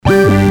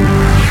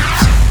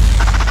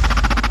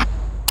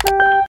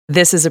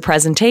This is a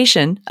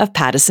presentation of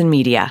Pattison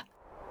Media.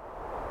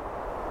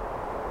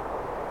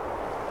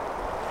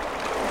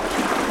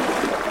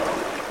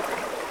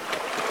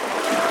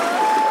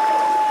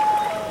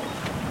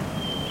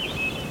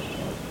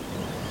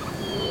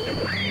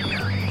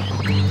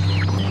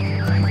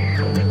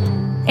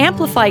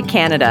 Amplify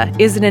Canada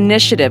is an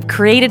initiative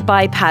created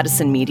by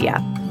Pattison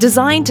Media,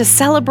 designed to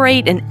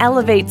celebrate and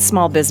elevate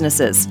small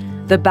businesses,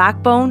 the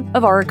backbone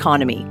of our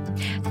economy.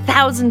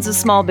 Thousands of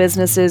small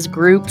businesses,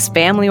 groups,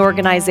 family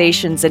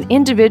organizations, and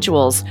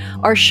individuals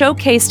are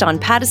showcased on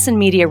Pattison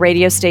Media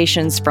radio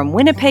stations from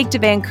Winnipeg to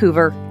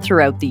Vancouver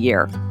throughout the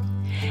year.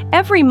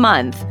 Every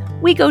month,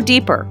 we go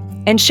deeper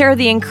and share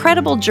the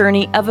incredible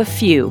journey of a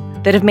few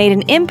that have made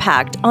an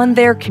impact on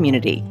their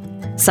community.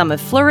 Some have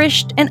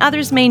flourished, and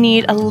others may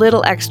need a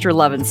little extra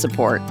love and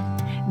support.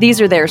 These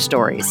are their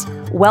stories.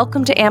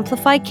 Welcome to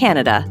Amplify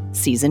Canada,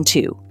 Season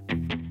 2.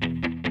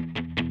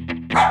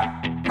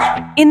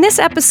 In this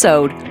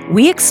episode,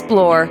 we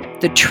explore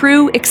the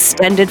true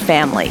extended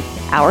family,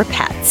 our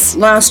pets.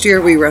 Last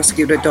year, we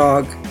rescued a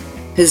dog.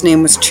 His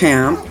name was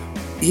Champ.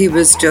 He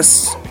was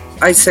just,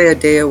 I'd say, a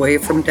day away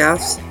from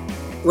death.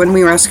 When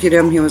we rescued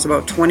him, he was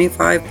about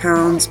 25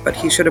 pounds, but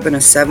he should have been a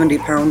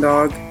 70-pound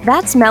dog.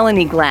 That's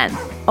Melanie Glenn,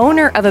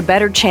 owner of A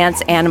Better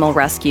Chance Animal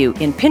Rescue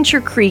in Pincher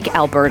Creek,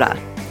 Alberta.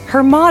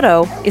 Her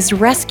motto is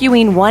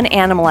rescuing one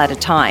animal at a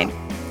time.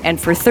 And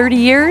for 30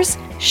 years,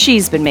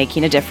 she's been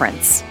making a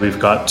difference. We've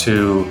got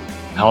to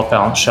health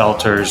balance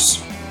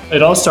shelters.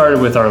 It all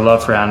started with our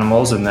love for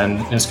animals, and then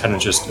it's kind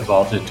of just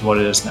evolved into what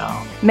it is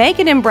now.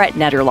 Megan and Brett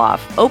Netterloff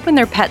opened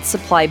their pet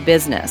supply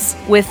business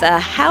with a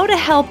how to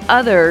help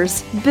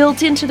others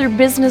built into their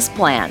business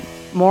plan.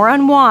 More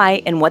on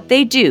why and what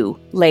they do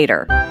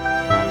later.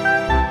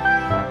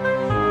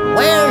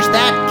 Where's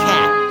that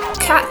cat?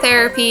 Cat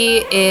therapy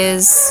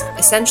is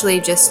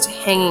essentially just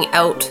hanging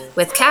out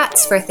with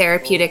cats for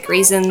therapeutic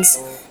reasons.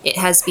 It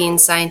has been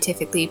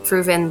scientifically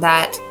proven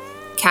that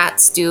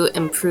cats do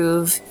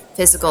improve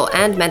physical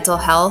and mental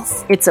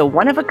health. It's a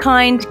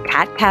one-of-a-kind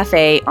cat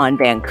cafe on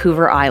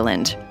Vancouver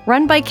Island,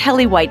 run by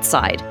Kelly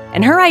Whiteside,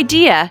 and her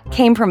idea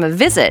came from a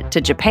visit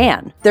to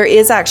Japan. There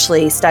is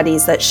actually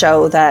studies that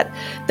show that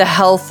the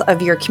health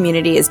of your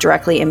community is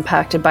directly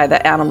impacted by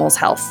the animal's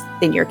health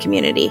in your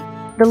community.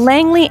 The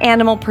Langley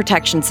Animal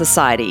Protection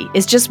Society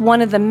is just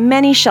one of the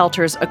many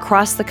shelters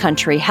across the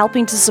country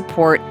helping to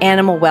support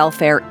animal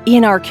welfare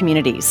in our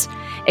communities.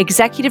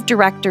 Executive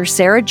Director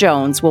Sarah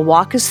Jones will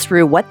walk us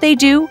through what they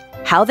do,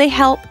 how they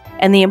help,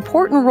 and the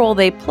important role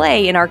they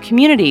play in our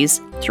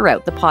communities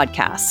throughout the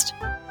podcast.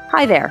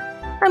 Hi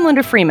there, I'm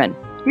Linda Freeman,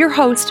 your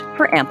host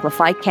for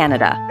Amplify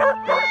Canada.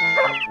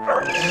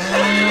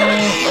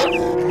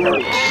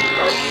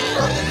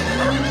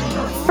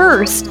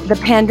 First, the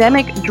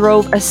pandemic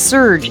drove a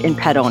surge in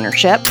pet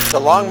ownership. The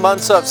long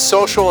months of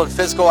social and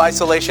physical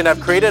isolation have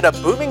created a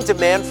booming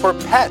demand for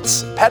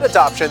pets. Pet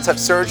adoptions have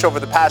surged over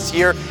the past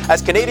year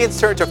as Canadians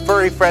turn to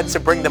furry friends to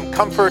bring them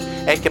comfort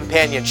and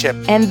companionship.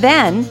 And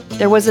then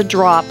there was a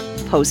drop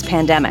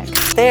post-pandemic.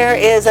 There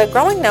is a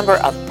growing number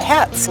of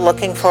pets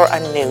looking for a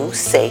new,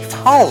 safe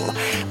home.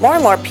 More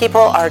and more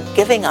people are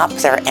giving up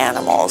their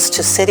animals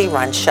to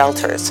city-run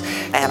shelters.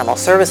 Animal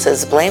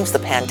Services blames the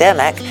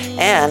pandemic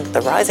and the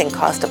rising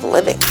cost of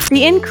living.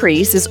 The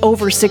increase is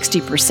over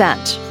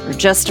 60%, or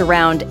just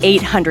around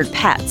 800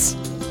 pets.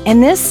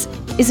 And this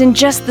is in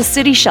just the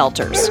city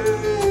shelters.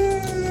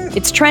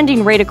 It's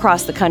trending right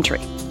across the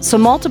country. So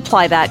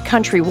multiply that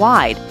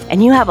countrywide,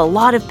 and you have a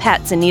lot of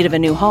pets in need of a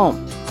new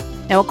home.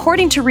 Now,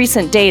 according to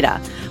recent data,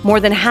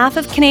 more than half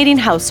of Canadian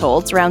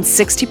households, around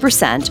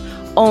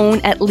 60%, own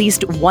at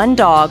least one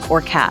dog or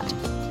cat.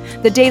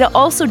 The data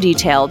also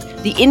detailed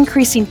the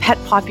increasing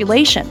pet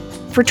population.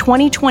 For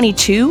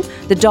 2022,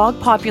 the dog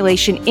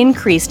population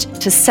increased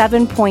to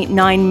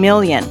 7.9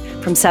 million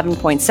from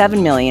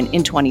 7.7 million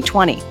in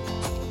 2020.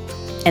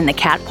 And the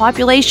cat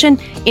population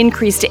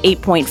increased to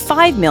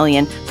 8.5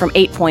 million from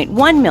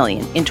 8.1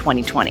 million in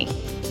 2020.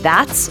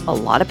 That's a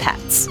lot of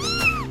pets.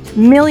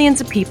 Millions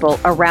of people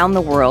around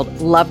the world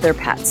love their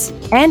pets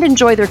and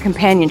enjoy their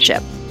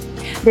companionship.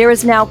 There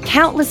is now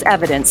countless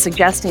evidence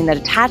suggesting that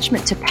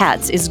attachment to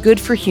pets is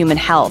good for human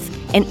health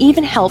and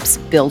even helps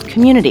build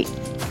community.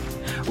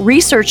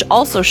 Research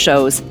also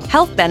shows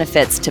health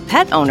benefits to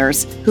pet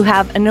owners who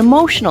have an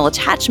emotional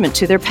attachment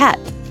to their pet.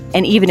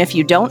 And even if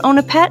you don't own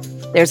a pet,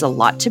 there's a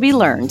lot to be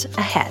learned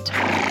ahead.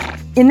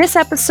 In this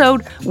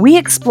episode, we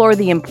explore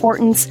the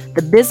importance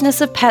the business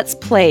of pets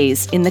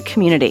plays in the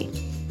community.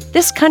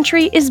 This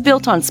country is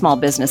built on small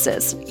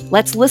businesses.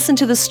 Let's listen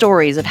to the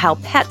stories of how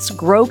pets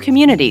grow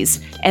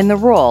communities and the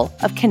role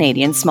of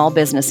Canadian small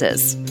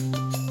businesses.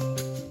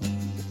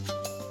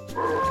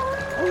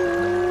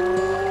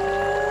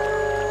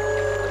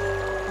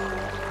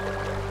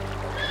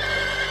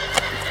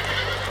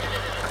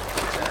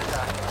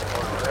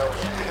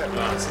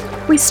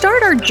 We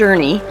start our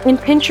journey in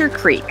Pincher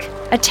Creek,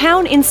 a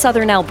town in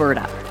southern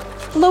Alberta.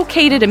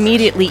 Located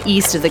immediately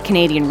east of the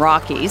Canadian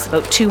Rockies,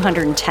 about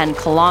 210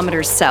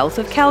 kilometers south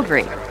of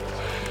Calgary.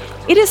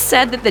 It is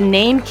said that the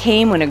name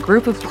came when a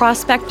group of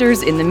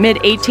prospectors in the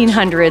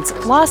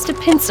mid-1800s lost a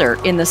pincer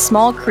in the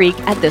small creek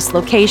at this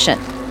location.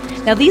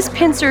 Now, these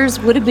pincers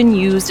would have been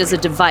used as a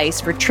device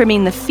for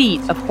trimming the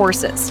feet of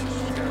horses.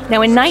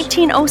 Now, in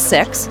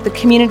 1906, the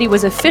community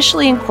was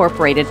officially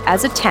incorporated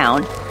as a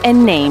town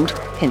and named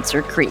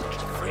Pincer Creek.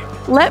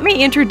 Let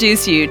me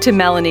introduce you to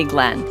Melanie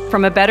Glenn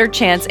from A Better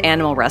Chance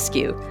Animal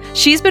Rescue.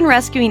 She's been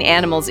rescuing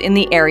animals in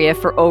the area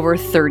for over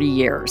 30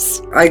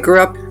 years. I grew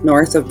up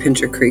north of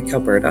Pincher Creek,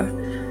 Alberta,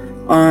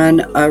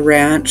 on a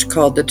ranch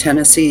called the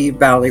Tennessee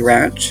Valley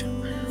Ranch,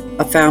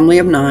 a family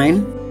of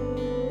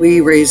 9. We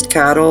raised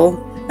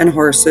cattle and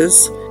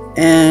horses,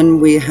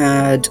 and we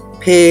had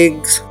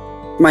pigs.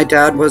 My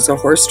dad was a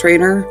horse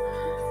trainer.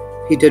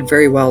 He did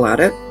very well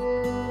at it.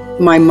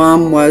 My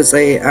mom was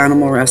an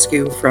animal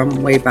rescue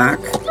from way back.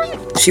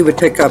 She would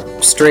pick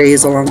up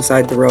strays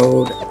alongside the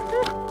road.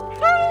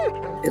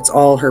 It's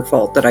all her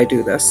fault that I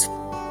do this.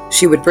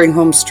 She would bring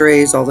home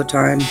strays all the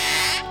time.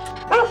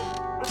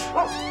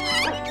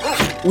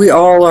 We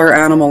all are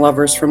animal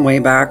lovers from way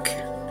back.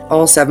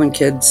 All 7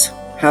 kids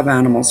have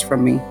animals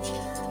from me.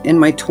 In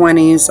my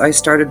 20s, I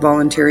started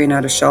volunteering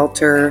at a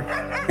shelter,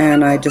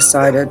 and I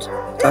decided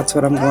that's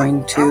what I'm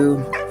going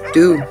to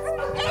do.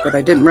 But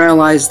I didn't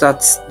realize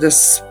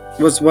this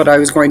was what I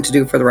was going to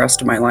do for the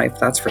rest of my life,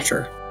 that's for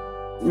sure.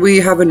 We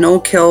have a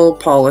no-kill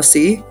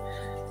policy.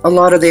 A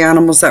lot of the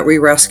animals that we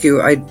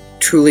rescue, I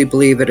truly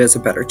believe it is a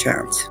better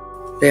chance.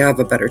 They have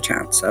a better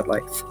chance at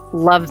life.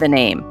 Love the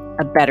name,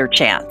 A Better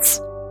Chance.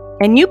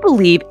 And you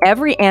believe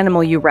every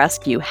animal you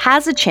rescue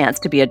has a chance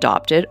to be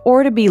adopted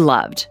or to be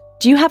loved.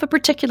 Do you have a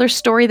particular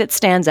story that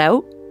stands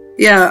out?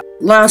 Yeah,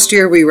 last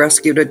year we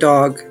rescued a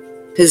dog.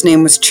 His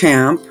name was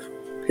Champ.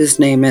 His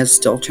name is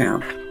still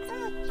Champ.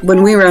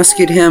 When we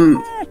rescued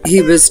him,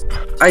 he was,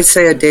 I'd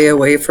say, a day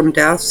away from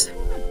death.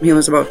 He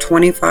was about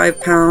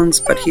 25 pounds,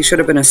 but he should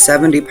have been a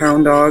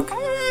 70-pound dog.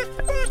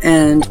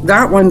 And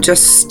that one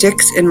just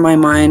sticks in my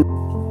mind.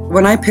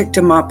 When I picked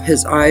him up,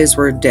 his eyes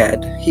were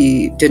dead.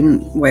 He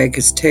didn't wag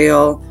his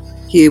tail.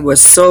 He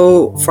was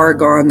so far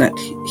gone that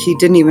he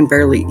didn't even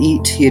barely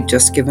eat. He had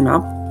just given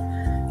up.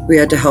 We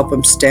had to help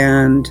him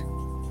stand.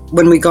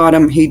 When we got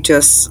him, he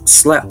just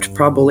slept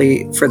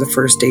probably for the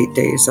first 8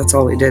 days. That's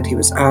all he did. He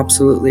was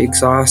absolutely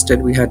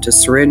exhausted. We had to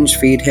syringe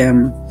feed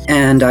him,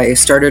 and I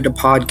started a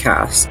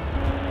podcast.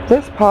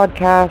 This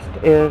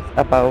podcast is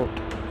about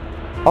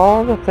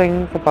all the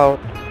things about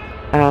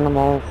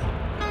animals.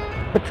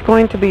 It's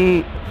going to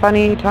be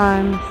funny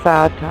times,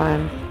 sad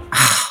times.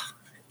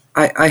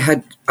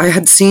 I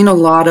had seen a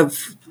lot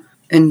of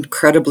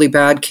incredibly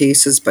bad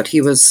cases, but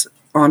he was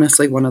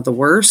honestly one of the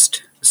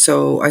worst.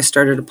 So I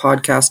started a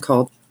podcast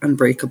called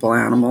Unbreakable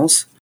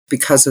Animals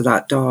because of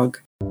that dog.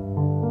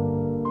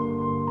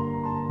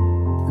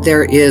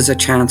 There is a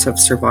chance of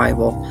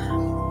survival.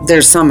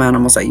 There's some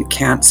animals that you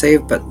can't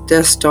save, but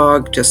this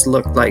dog just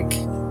looked like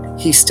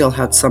he still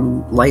had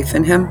some life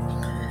in him.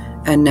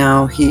 And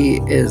now he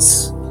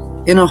is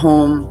in a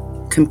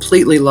home,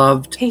 completely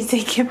loved. He's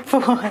a good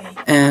boy.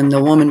 And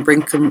the woman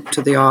brings him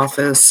to the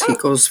office. He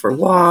goes for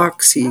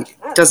walks. He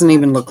doesn't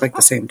even look like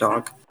the same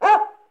dog.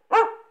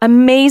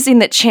 Amazing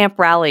that Champ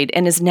rallied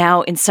and is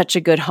now in such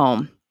a good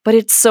home. But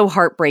it's so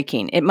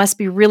heartbreaking. It must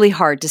be really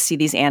hard to see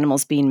these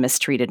animals being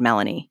mistreated,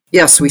 Melanie.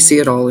 Yes, we see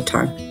it all the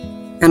time.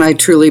 And I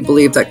truly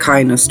believe that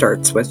kindness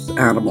starts with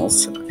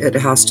animals. It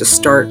has to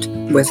start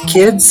with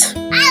kids.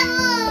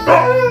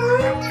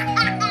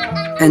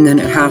 And then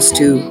it has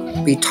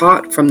to be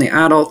taught from the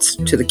adults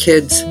to the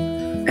kids.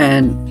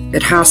 And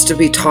it has to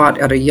be taught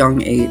at a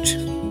young age.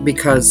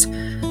 Because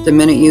the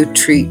minute you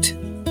treat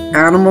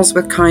animals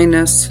with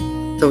kindness,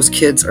 those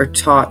kids are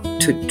taught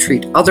to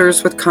treat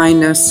others with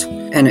kindness.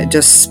 And it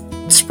just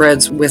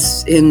spreads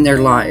within their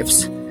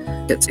lives.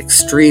 It's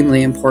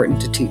extremely important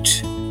to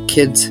teach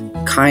kids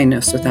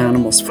kindness with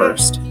animals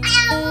first.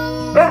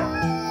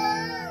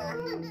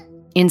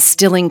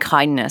 Instilling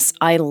kindness.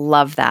 I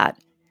love that.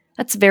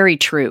 That's very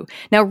true.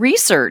 Now,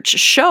 research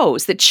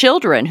shows that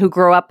children who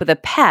grow up with a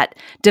pet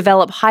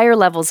develop higher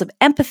levels of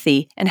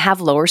empathy and have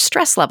lower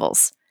stress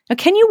levels. Now,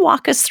 can you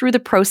walk us through the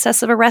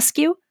process of a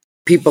rescue?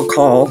 People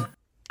call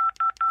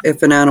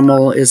if an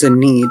animal is in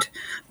need.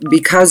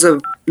 Because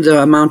of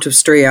the amount of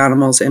stray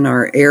animals in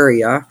our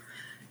area,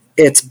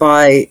 it's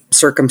by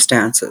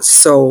circumstances.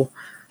 So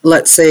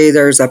let's say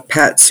there's a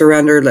pet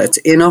surrender that's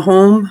in a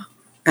home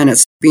and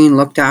it's being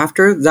looked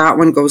after. That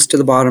one goes to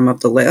the bottom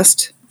of the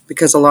list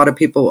because a lot of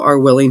people are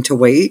willing to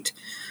wait.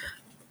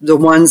 The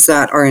ones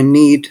that are in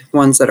need,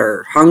 ones that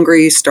are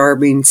hungry,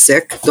 starving,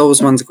 sick,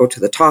 those ones go to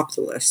the top of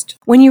the list.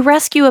 When you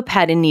rescue a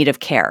pet in need of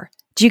care,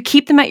 do you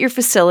keep them at your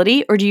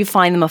facility or do you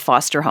find them a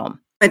foster home?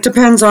 It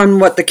depends on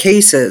what the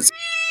case is.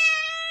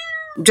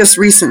 Just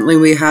recently,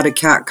 we had a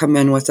cat come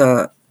in with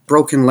a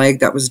broken leg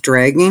that was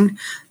dragging.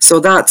 So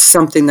that's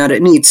something that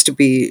it needs to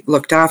be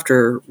looked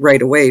after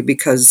right away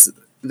because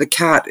the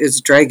cat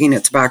is dragging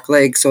its back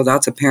leg. So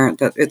that's apparent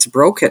that it's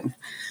broken.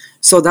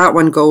 So that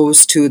one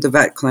goes to the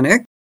vet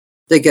clinic.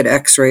 They get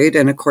x-rayed.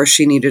 And of course,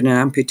 she needed an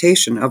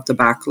amputation of the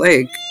back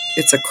leg.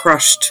 It's a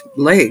crushed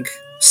leg.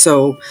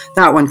 So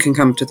that one can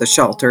come to the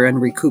shelter and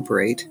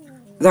recuperate.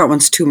 That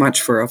one's too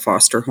much for a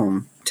foster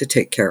home to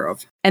take care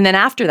of. And then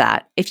after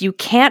that, if you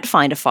can't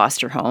find a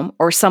foster home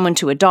or someone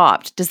to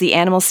adopt, does the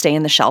animal stay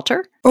in the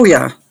shelter? Oh,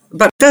 yeah.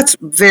 But that's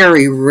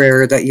very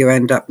rare that you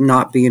end up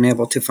not being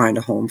able to find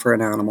a home for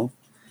an animal.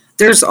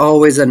 There's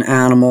always an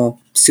animal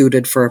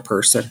suited for a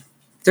person.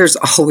 There's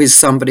always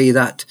somebody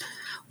that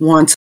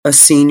wants a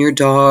senior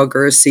dog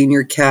or a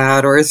senior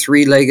cat or a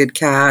 3-legged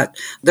cat.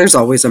 There's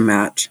always a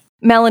match.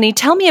 Melanie,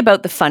 tell me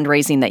about the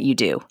fundraising that you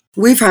do.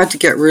 We've had to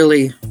get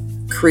really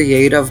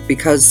creative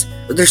because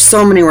there's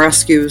so many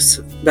rescues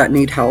that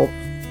need help.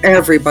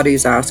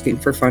 Everybody's asking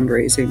for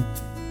fundraising.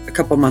 A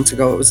couple months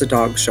ago, it was a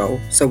dog show,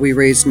 so we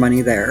raised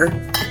money there.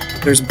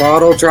 There's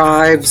bottle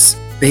drives,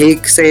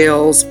 bake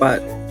sales,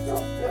 but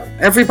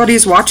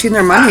everybody's watching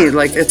their money.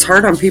 Like, it's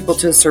hard on people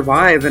to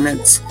survive, and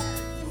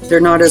they're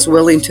not as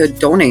willing to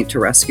donate to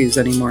rescues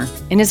anymore.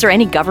 And is there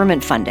any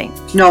government funding?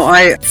 No,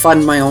 I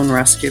fund my own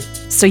rescue.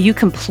 So you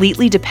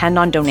completely depend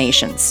on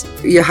donations.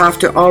 You have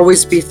to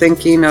always be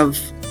thinking of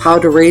how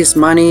to raise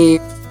money.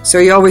 So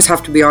you always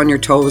have to be on your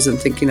toes and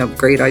thinking of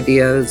great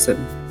ideas,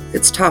 and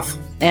it's tough.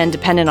 And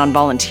dependent on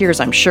volunteers,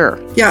 I'm sure.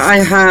 Yeah, I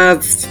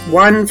have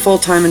 1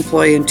 full-time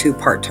employee and 2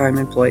 part-time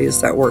employees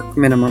that work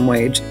minimum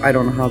wage. I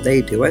don't know how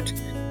they do it.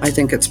 I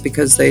think it's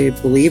because they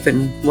believe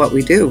in what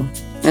we do.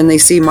 And they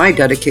see my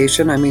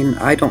dedication. I mean,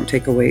 I don't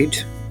take a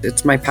wage.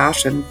 It's my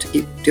passion to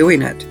keep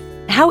doing it.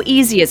 How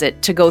easy is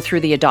it to go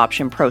through the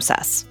adoption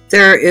process?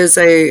 There is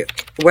a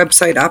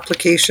website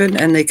application,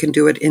 and they can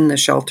do it in the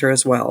shelter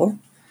as well.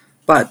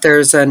 But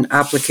there's an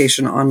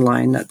application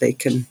online that they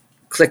can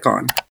click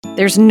on.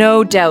 There's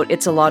no doubt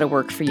it's a lot of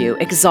work for you,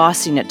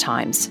 exhausting at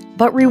times,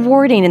 but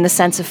rewarding in the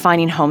sense of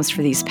finding homes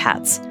for these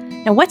pets.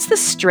 Now, what's the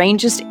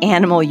strangest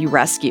animal you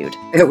rescued?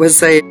 It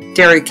was a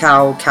dairy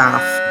cow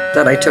calf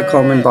that I took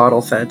home and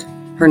bottle fed.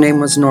 Her name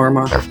was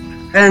Norma.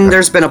 And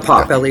there's been a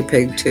potbelly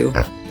pig too.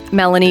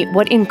 Melanie,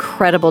 what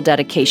incredible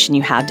dedication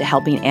you have to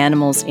helping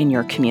animals in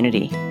your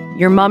community.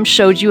 Your mom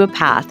showed you a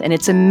path, and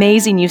it's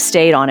amazing you've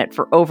stayed on it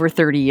for over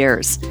 30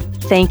 years.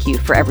 Thank you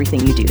for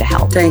everything you do to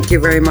help. Thank you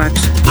very much.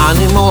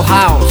 Animal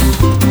House.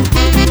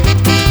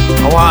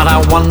 What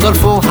a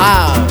wonderful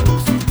house.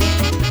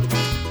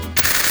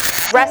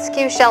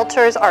 Rescue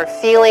shelters are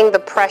feeling the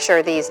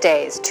pressure these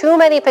days. Too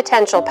many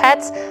potential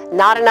pets,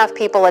 not enough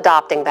people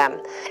adopting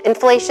them.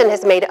 Inflation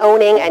has made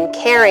owning and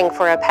caring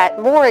for a pet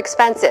more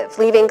expensive,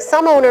 leaving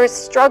some owners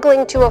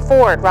struggling to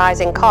afford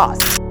rising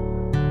costs.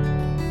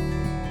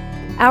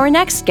 Our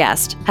next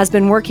guest has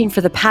been working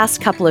for the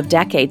past couple of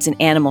decades in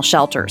animal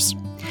shelters.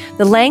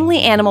 The Langley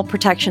Animal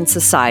Protection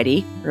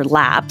Society, or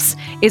LAPS,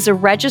 is a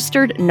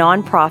registered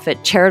nonprofit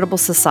charitable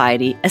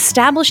society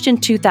established in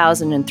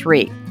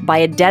 2003 by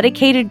a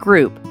dedicated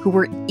group who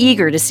were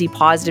eager to see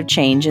positive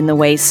change in the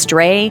way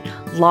stray,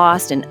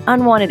 lost, and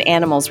unwanted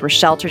animals were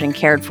sheltered and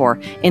cared for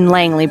in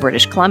Langley,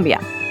 British Columbia.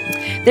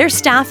 Their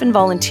staff and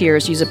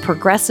volunteers use a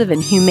progressive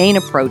and humane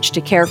approach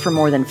to care for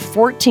more than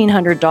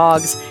 1,400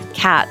 dogs,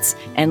 cats,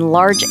 and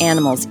large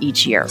animals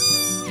each year.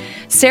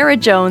 Sarah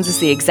Jones is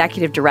the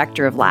executive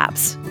director of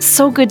LAPS.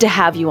 So good to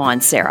have you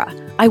on, Sarah.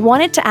 I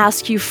wanted to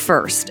ask you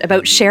first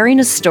about sharing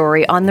a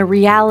story on the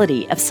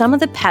reality of some of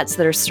the pets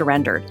that are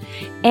surrendered.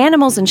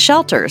 Animals in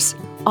shelters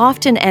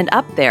often end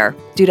up there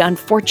due to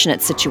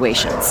unfortunate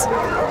situations.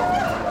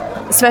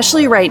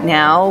 Especially right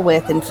now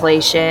with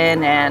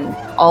inflation and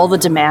all the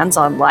demands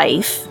on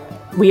life,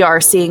 we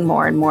are seeing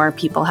more and more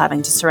people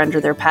having to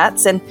surrender their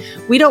pets, and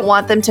we don't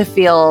want them to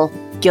feel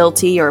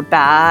guilty or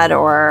bad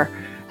or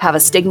have a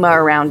stigma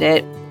around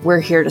it. We're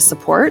here to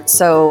support,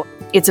 so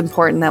it's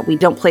important that we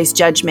don't place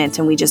judgment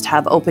and we just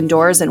have open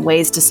doors and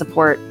ways to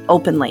support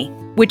openly.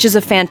 Which is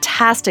a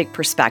fantastic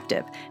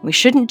perspective. We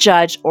shouldn't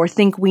judge or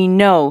think we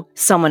know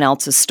someone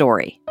else's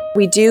story.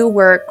 We do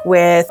work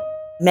with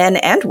men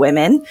and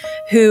women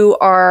who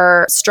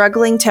are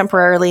struggling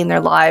temporarily in their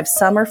lives.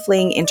 Some are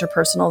fleeing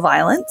interpersonal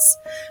violence.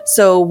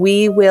 So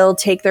we will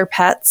take their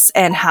pets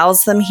and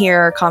house them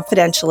here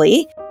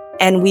confidentially.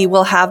 And we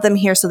will have them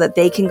here so that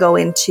they can go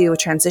into a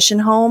transition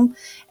home.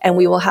 And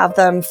we will have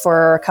them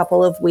for a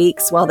couple of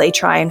weeks while they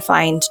try and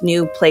find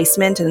new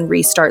placement and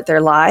restart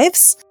their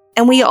lives.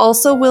 And we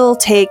also will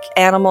take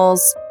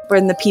animals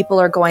when the people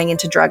are going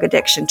into drug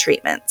addiction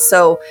treatment.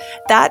 So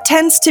that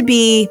tends to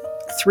be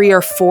 3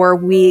 or 4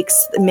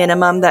 weeks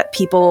minimum that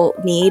people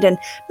need. And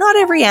not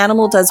every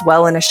animal does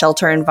well in a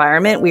shelter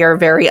environment. We are a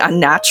very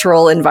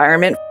unnatural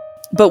environment.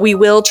 But we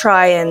will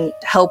try and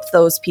help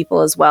those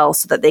people as well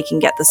so that they can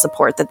get the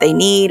support that they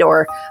need,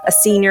 or a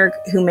senior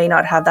who may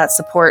not have that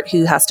support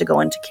who has to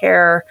go into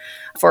care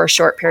for a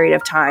short period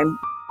of time.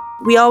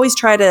 We always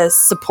try to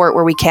support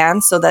where we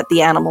can so that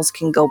the animals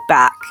can go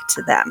back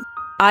to them.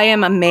 I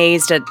am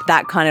amazed at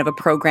that kind of a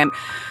program.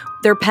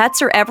 Their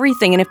pets are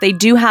everything, and if they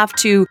do have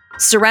to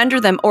surrender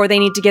them or they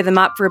need to give them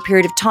up for a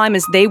period of time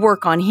as they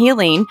work on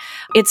healing,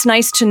 it's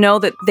nice to know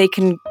that they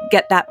can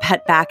get that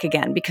pet back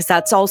again, because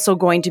that's also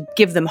going to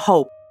give them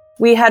hope.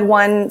 We had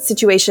one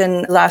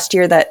situation last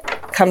year that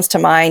comes to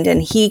mind.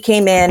 And he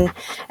came in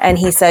and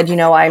he said,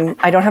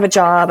 I don't have a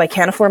job. I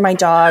can't afford my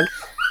dog.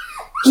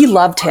 He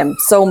loved him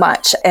so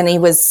much. And he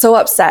was so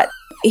upset.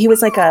 He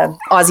was like a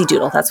Aussie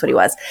Doodle. That's what he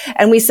was.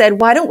 And we said,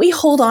 why don't we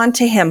hold on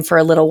to him for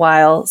a little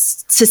while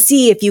to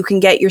see if you can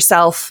get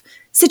yourself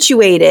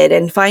situated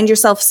and find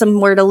yourself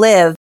somewhere to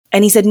live.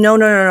 And he said,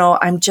 no,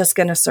 I'm just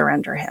going to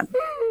surrender him.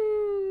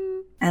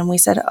 And we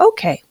said,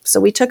 okay.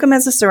 So we took him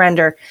as a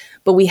surrender,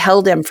 but we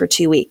held him for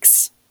 2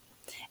 weeks.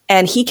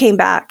 And he came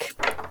back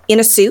in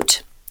a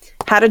suit,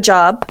 had a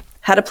job,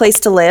 had a place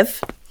to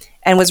live,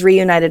 and was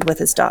reunited with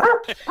his dog.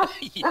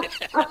 Yeah.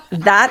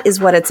 That is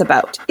what it's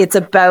about. It's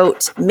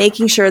about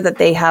making sure that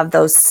they have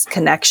those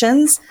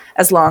connections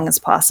as long as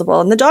possible.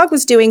 And the dog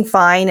was doing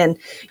fine, and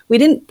we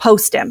didn't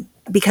post him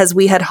because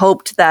we had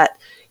hoped that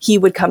he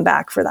would come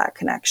back for that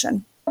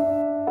connection.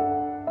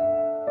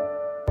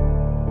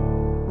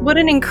 What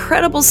an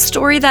incredible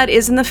story that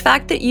is. And the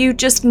fact that you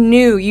just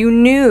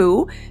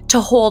knew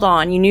to hold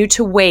on, you knew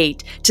to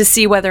wait to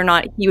see whether or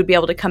not he would be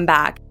able to come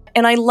back.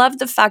 And I love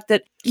the fact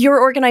that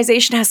your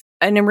organization has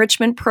an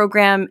enrichment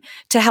program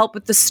to help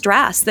with the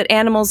stress that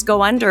animals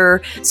go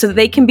under so that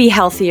they can be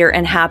healthier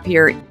and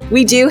happier.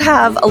 We do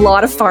have a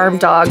lot of farm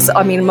dogs.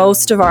 I mean,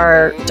 most of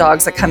our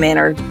dogs that come in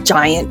are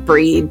giant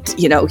breed,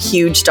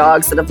 huge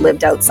dogs that have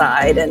lived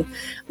outside and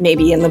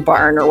maybe in the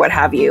barn or what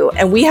have you.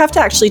 And we have to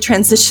actually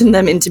transition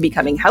them into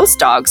becoming house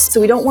dogs. So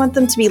we don't want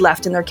them to be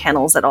left in their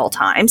kennels at all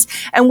times.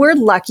 And we're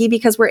lucky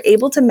because we're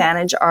able to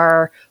manage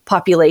our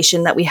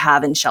population that we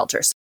have in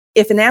shelters.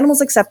 If an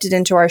animal's accepted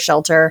into our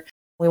shelter,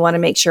 we want to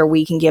make sure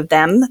we can give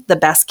them the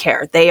best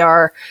care. They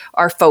are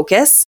our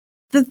focus.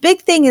 The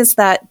big thing is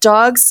that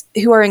dogs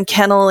who are in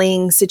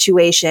kenneling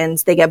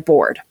situations, they get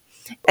bored.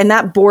 And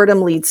that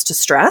boredom leads to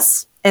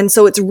stress. And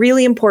so it's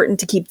really important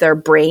to keep their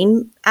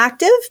brain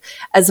active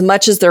as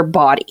much as their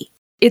body.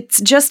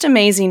 It's just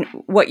amazing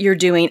what you're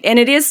doing. And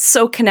it is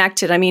so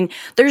connected. I mean,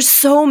 there's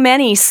so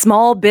many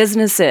small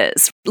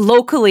businesses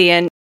locally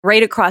and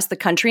right across the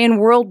country and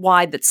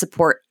worldwide that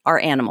support our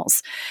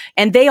animals.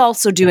 And they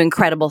also do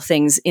incredible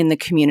things in the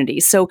community.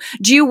 So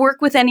do you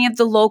work with any of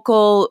the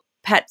local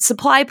pet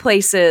supply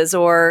places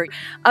or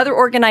other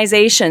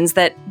organizations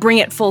that bring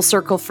it full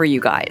circle for you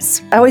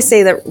guys? I always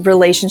say that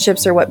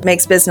relationships are what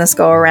makes business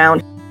go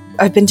around.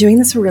 I've been doing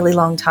this a really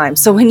long time.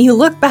 So when you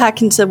look back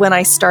into when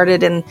I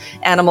started in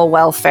animal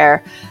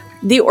welfare,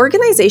 the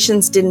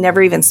organizations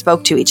never even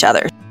spoke to each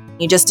other.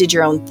 You just did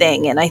your own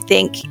thing. And I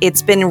think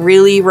it's been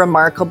really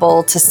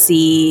remarkable to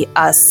see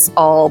us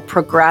all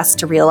progress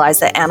to realize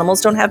that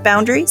animals don't have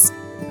boundaries.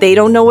 They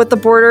don't know what the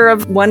border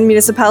of one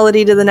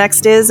municipality to the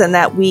next is, and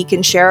that we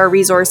can share our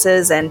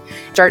resources and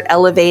start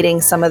elevating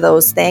some of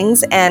those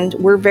things. And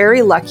we're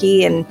very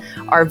lucky in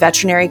our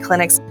veterinary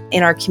clinics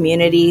in our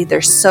community.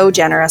 They're so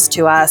generous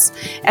to us.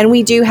 And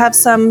we do have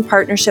some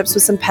partnerships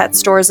with some pet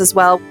stores as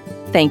well.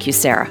 Thank you,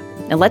 Sarah.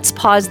 Now let's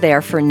pause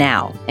there for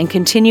now and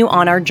continue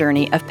on our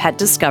journey of pet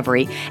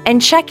discovery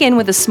and check in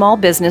with a small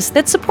business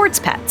that supports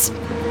pets.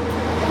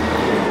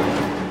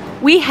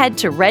 We head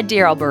to Red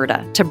Deer,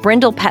 Alberta to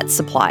Brindle Pet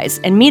Supplies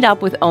and meet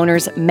up with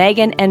owners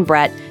Megan and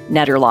Brett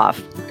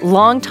Nederlof,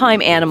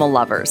 longtime animal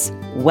lovers.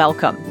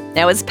 Welcome.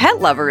 Now, as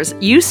pet lovers,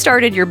 you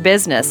started your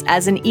business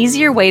as an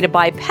easier way to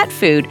buy pet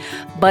food,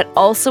 but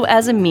also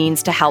as a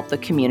means to help the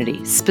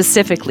community,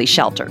 specifically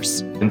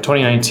shelters. In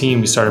 2019,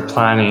 we started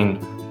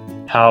planning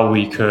how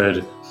we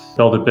could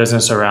build a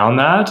business around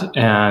that.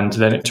 And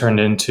then it turned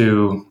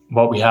into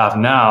what we have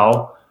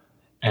now.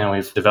 And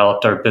we've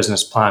developed our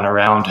business plan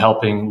around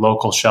helping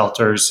local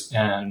shelters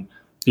and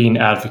being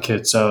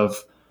advocates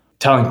of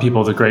telling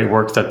people the great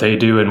work that they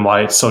do and why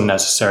it's so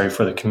necessary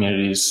for the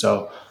communities.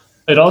 So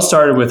it all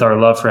started with our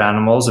love for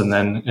animals, and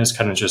then it's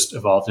kind of just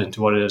evolved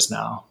into what it is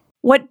now.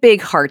 What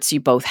big hearts you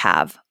both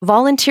have,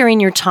 volunteering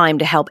your time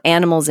to help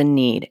animals in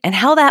need, and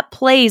how that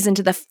plays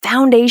into the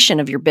foundation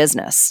of your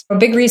business. A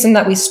big reason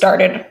that we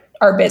started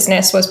our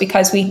business was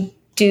because we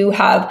do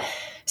have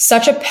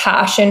such a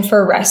passion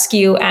for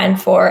rescue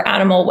and for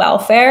animal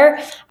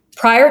welfare.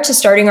 Prior to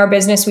starting our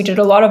business, we did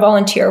a lot of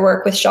volunteer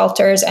work with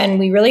shelters, and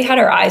we really had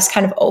our eyes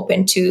kind of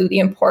open to the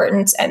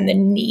importance and the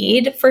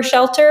need for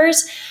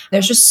shelters.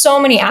 There's just so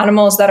many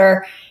animals that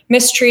are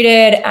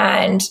mistreated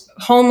and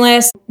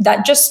homeless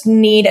that just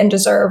need and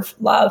deserve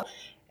love.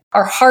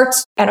 Our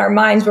hearts and our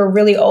minds were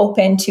really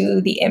open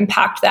to the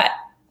impact that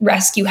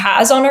rescue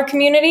has on our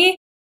community.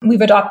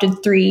 We've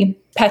adopted 3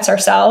 pets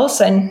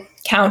ourselves and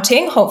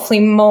counting, hopefully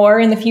more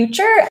in the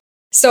future.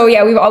 So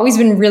yeah, we've always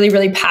been really,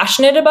 really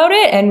passionate about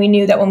it. And we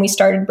knew that when we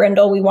started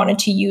Brindle, we wanted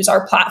to use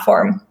our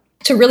platform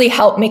to really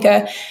help make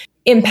an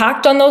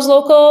impact on those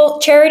local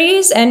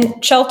charities and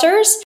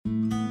shelters.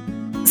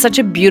 Such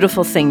a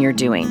beautiful thing you're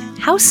doing.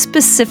 How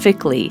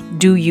specifically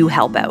do you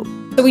help out?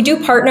 So we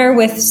do partner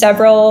with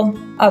several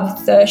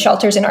of the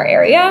shelters in our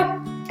area,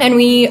 and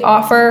we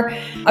offer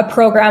a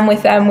program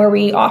with them where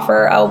we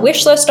offer a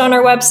wish list on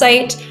our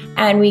website,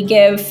 and we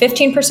give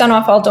 15%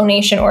 off all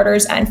donation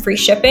orders and free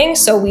shipping.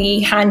 So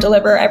we hand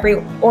deliver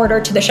every order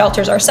to the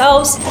shelters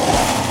ourselves.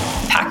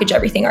 package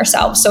everything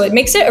ourselves. So it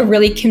makes it a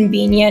really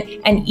convenient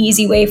and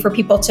easy way for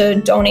people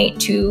to donate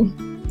to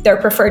their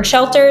preferred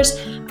shelters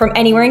from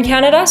anywhere in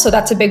Canada. So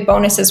that's a big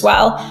bonus as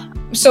well.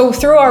 So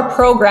through our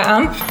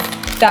program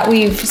that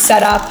we've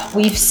set up,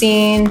 we've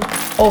seen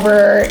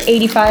over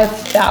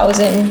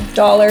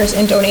 $85,000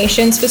 in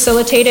donations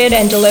facilitated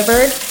and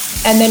delivered.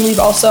 And then we've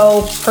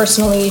also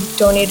personally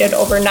donated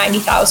over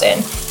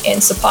 $90,000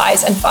 in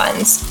supplies and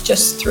funds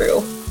just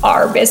through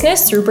our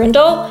business, through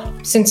Brindle,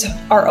 since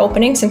our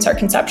opening, since our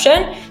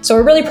conception. So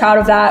we're really proud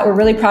of that. We're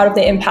really proud of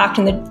the impact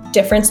and the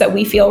difference that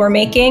we feel we're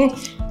making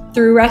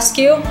through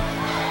rescue.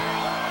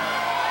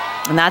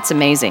 And that's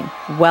amazing.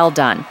 Well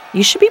done.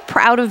 You should be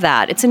proud of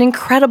that. It's an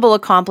incredible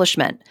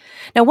accomplishment.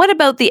 Now, what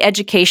about the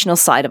educational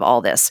side of all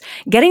this?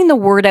 Getting the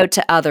word out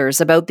to others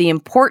about the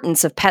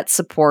importance of pet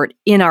support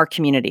in our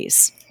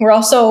communities. We're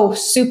also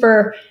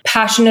super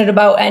passionate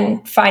about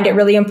and find it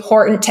really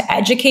important to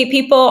educate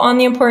people on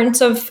the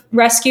importance of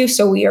rescue.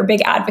 So we are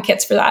big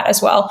advocates for that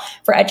as well,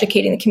 for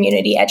educating the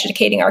community,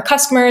 educating our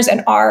customers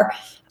and our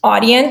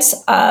audience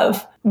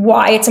of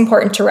why it's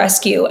important to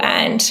rescue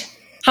and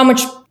how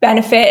much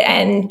benefit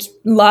and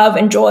love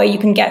and joy you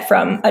can get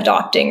from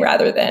adopting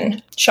rather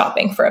than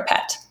shopping for a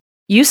pet.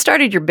 You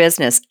started your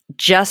business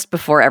just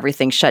before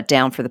everything shut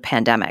down for the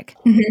pandemic,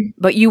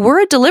 but you were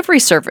a delivery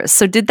service.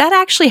 So did that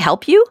actually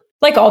help you?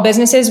 Like all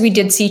businesses, we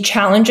did see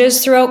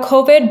challenges throughout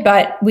COVID,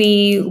 but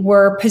we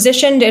were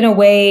positioned in a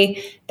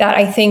way that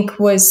I think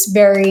was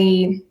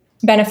very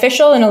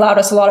beneficial and allowed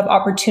us a lot of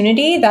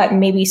opportunity that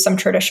maybe some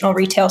traditional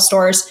retail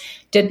stores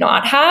did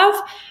not have.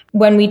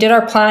 When we did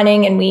our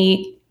planning and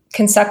we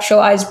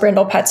conceptualized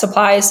Brindle Pet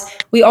Supplies,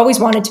 we always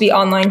wanted to be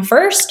online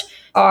first.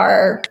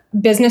 Our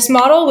business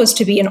model was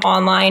to be an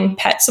online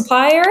pet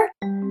supplier.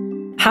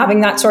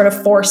 Having that sort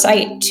of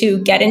foresight to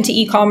get into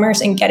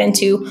e-commerce and get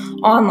into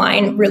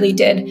online really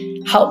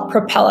did help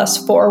propel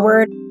us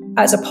forward,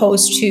 as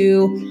opposed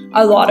to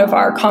a lot of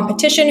our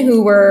competition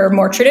who were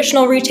more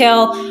traditional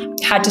retail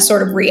had to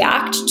sort of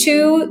react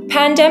to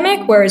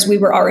pandemic, whereas we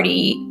were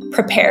already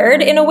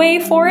prepared in a way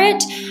for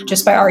it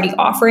just by already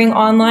offering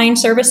online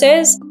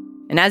services.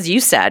 And as you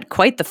said,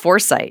 quite the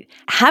foresight.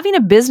 Having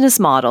a business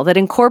model that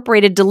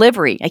incorporated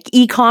delivery, like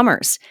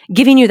e-commerce,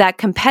 giving you that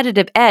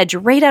competitive edge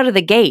right out of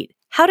the gate.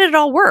 How did it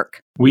all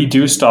work? We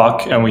do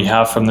stock, and we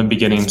have from the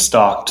beginning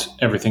stocked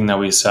everything that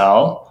we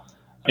sell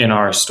in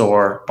our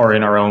store or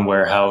in our own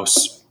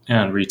warehouse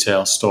and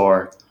retail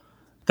store.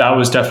 That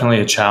was definitely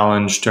a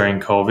challenge during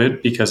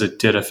COVID because it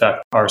did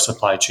affect our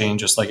supply chain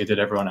just like it did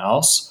everyone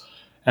else.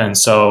 And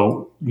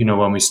so,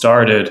 when we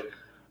started,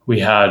 we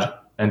had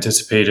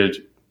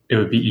anticipated it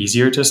would be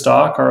easier to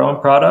stock our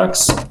own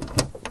products.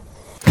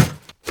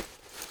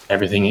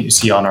 Everything that you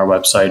see on our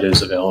website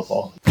is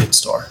available in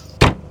store.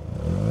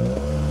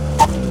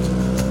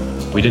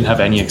 We didn't have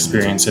any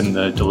experience in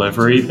the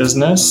delivery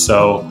business,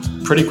 so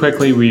pretty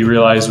quickly we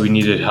realized we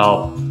needed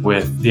help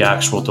with the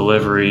actual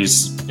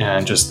deliveries,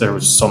 and just there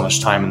was so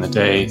much time in the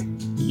day,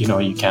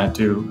 you can't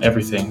do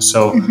everything.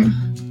 So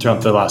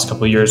throughout the last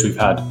couple of years, we've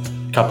had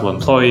a couple of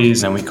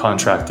employees and we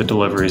contract the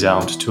deliveries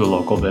out to a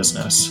local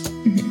business.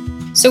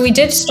 So we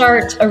did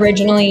start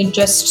originally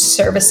just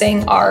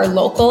servicing our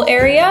local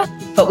area,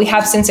 but we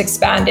have since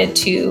expanded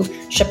to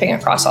shipping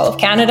across all of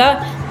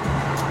Canada.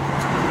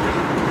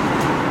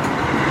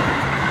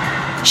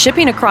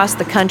 Shipping across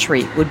the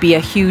country would be a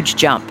huge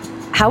jump.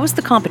 How was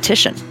the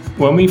competition?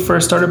 When we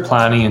first started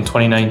planning in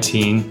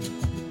 2019,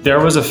 there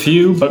was a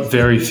few, but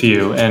very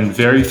few, and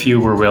very few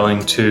were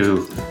willing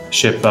to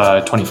ship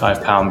a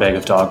 25-pound bag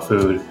of dog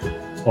food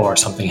or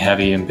something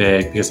heavy and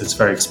big because it's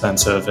very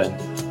expensive. And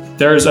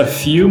there's a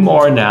few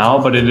more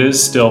now, but it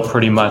is still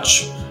pretty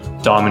much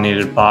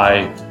dominated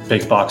by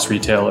big box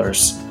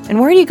retailers. And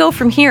where do you go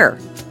from here?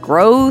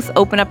 Growth,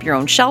 open up your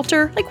own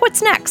shelter? Like,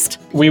 what's next?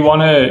 We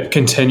want to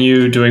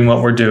continue doing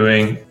what we're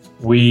doing.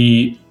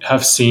 We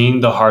have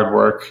seen the hard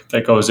work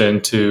that goes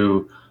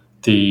into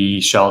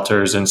the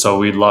shelters, and so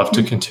we'd love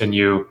to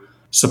continue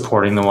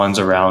supporting the ones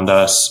around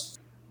us.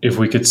 If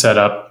we could set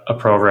up a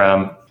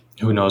program,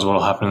 who knows what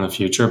will happen in the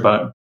future,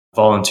 but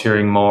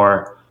volunteering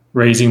more,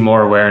 raising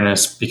more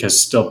awareness, because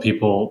still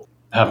people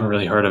haven't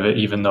really heard of it,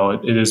 even though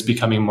it is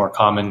becoming more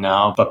common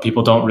now. But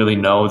people don't really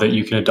know that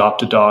you can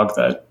adopt a dog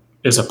that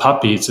is a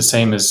puppy. It's the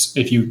same as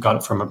if you got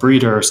it from a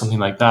breeder or something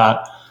like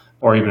that,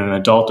 or even an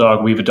adult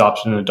dog. We've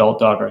adopted an adult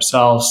dog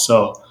ourselves.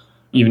 So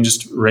even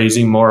just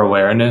raising more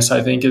awareness,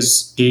 I think,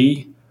 is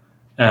key.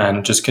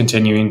 And just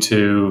continuing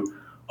to,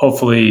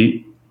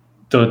 hopefully,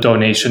 the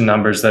donation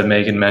numbers that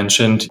Megan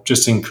mentioned,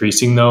 just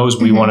increasing those.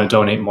 We want to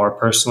donate more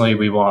personally.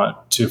 We want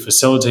to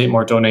facilitate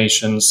more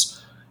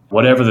donations.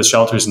 Whatever the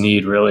shelters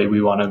need, really,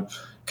 we want to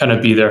kind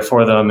of be there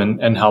for them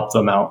and help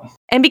them out.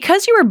 And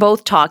because you were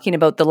both talking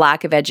about the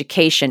lack of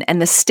education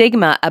and the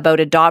stigma about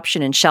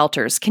adoption in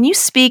shelters, can you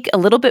speak a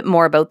little bit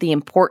more about the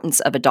importance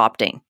of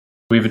adopting?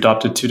 We've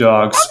adopted 2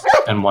 dogs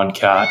and 1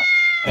 cat,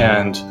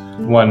 and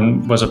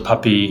one was a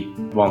puppy,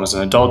 one was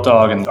an adult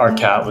dog, and our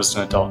cat was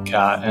an adult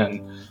cat.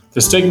 And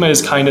the stigma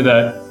is kind of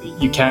that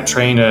you can't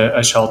train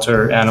a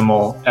shelter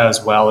animal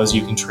as well as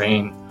you can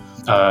train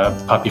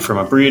a puppy from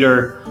a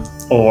breeder,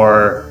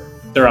 or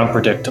they're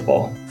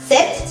unpredictable.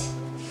 Sit.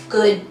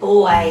 Good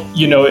boy.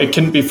 You know, it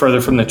couldn't be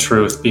further from the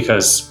truth,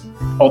 because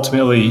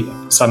ultimately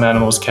some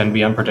animals can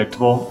be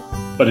unpredictable,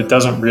 but it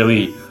doesn't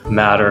really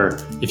matter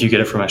if you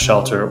get it from a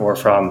shelter or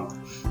from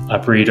a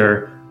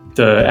breeder.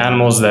 The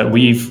animals that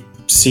we've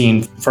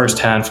seen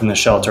firsthand from the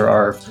shelter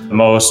are the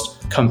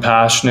most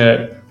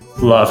compassionate,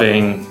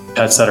 loving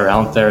pets that are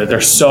out there. They're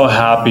so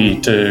happy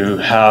to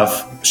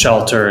have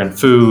shelter and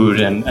food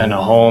and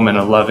a home and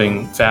a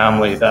loving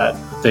family that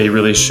they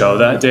really show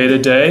that day to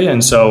day.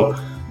 And so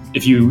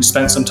if you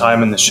spent some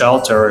time in the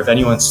shelter, or if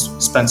anyone's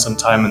spent some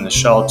time in the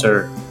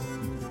shelter,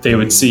 they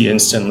would see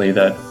instantly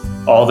that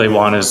all they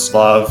want is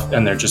love,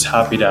 and they're just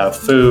happy to have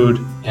food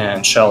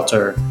and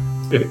shelter.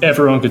 If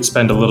everyone could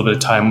spend a little bit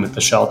of time with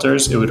the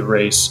shelters, it would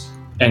erase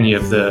any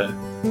of the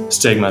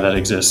stigma that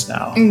exists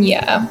now.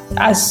 Yeah.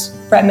 As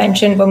Brett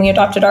mentioned, when we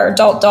adopted our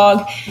adult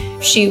dog,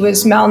 she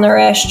was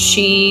malnourished.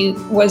 She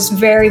was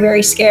very,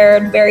 very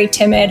scared, very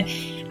timid.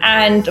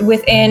 And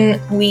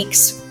within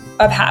weeks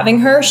of having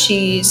her,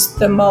 she's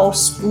the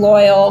most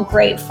loyal,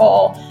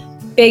 grateful,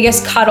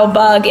 biggest cuddle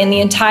bug in the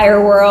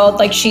entire world.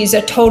 Like, she's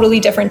a totally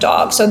different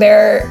dog. So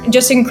they're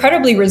just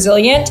incredibly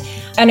resilient.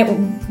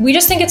 And we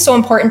just think it's so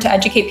important to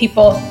educate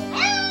people.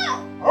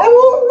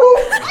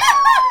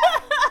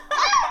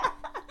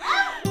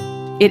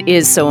 It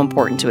is so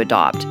important to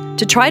adopt,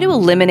 to try to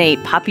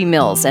eliminate puppy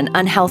mills and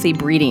unhealthy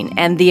breeding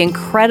and the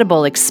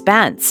incredible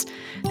expense.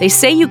 They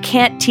say you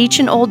can't teach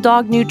an old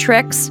dog new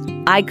tricks.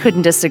 I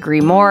couldn't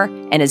disagree more.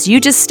 And as you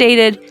just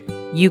stated,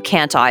 you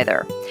can't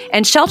either.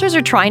 And shelters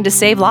are trying to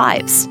save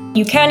lives.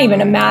 You can't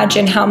even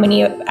imagine how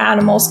many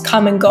animals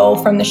come and go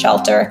from the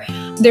shelter.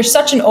 There's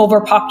such an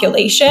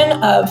overpopulation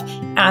of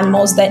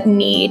animals that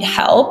need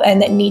help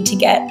and that need to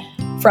get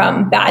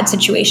from bad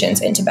situations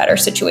into better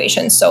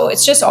situations. So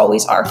it's just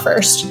always our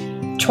first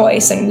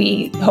choice, and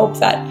we hope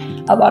that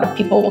a lot of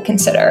people will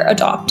consider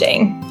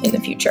adopting in the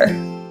future.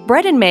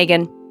 Brett and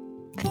Megan,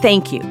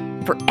 thank you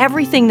for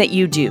everything that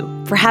you do,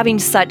 for having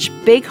such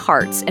big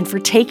hearts, and for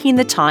taking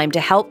the time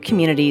to help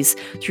communities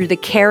through the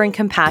care and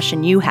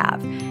compassion you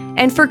have,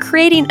 and for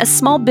creating a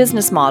small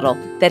business model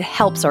that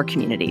helps our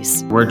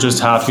communities. We're just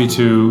happy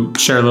to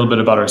share a little bit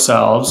about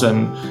ourselves,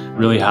 and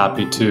really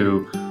happy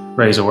to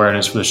raise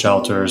awareness for the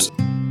shelters.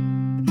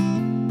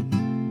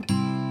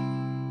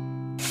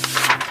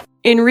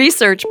 In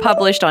research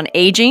published on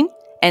aging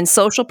and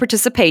social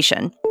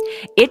participation,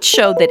 it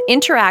showed that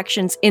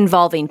interactions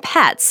involving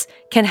pets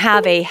can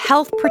have a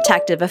health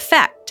protective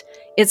effect.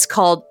 It's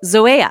called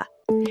zoea,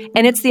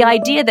 and it's the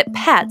idea that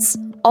pets,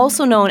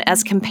 also known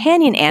as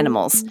companion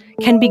animals,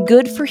 can be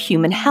good for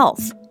human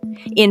health.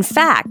 In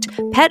fact,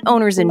 pet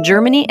owners in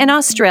Germany and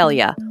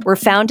Australia were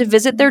found to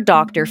visit their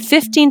doctor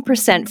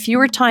 15%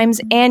 fewer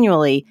times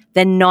annually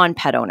than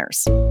non-pet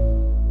owners.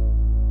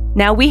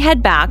 Now we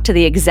head back to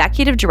the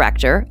executive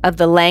director of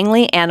the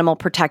Langley Animal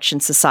Protection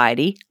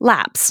Society,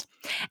 LAPS.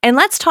 And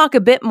let's talk a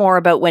bit more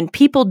about when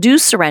people do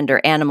surrender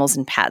animals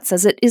and pets,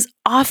 as it is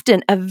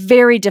often a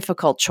very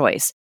difficult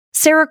choice.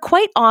 Sarah,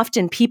 quite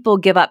often people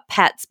give up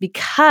pets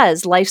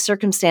because life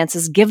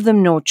circumstances give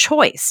them no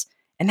choice,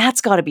 and that's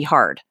got to be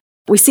hard.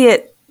 We see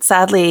it,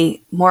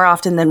 sadly, more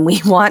often than we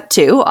want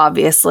to,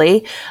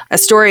 obviously. A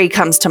story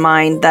comes to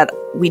mind that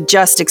we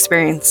just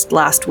experienced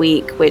last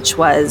week, which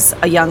was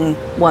a young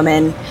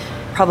woman,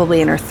 probably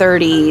in her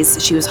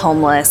 30s. She was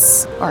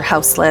homeless or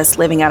houseless,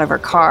 living out of her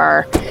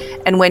car.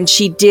 And when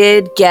she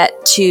did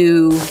get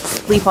to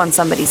sleep on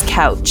somebody's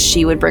couch,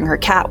 she would bring her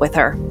cat with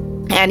her.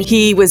 And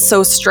he was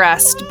so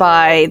stressed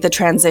by the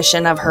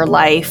transition of her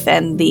life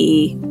and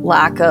the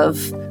lack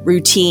of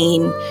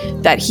routine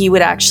that he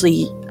would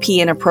actually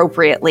pee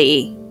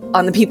inappropriately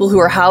on the people who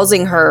were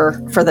housing her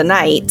for the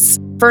night's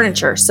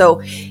furniture. So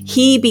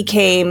he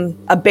became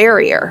a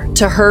barrier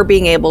to her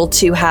being able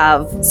to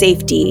have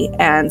safety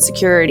and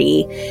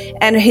security,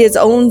 and his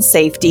own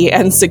safety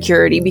and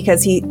security,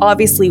 because he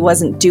obviously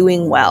wasn't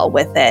doing well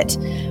with it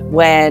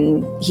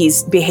when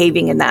he's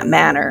behaving in that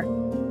manner.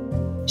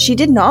 She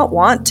did not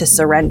want to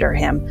surrender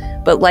him,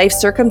 but life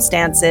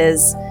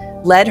circumstances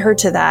led her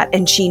to that,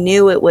 and she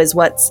knew it was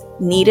what's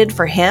needed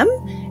for him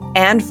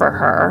and for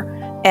her.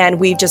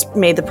 And we just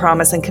made the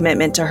promise and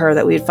commitment to her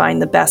that we'd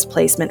find the best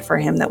placement for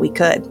him that we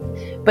could.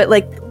 But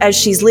like, as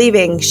she's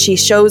leaving, she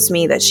shows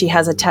me that she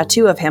has a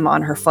tattoo of him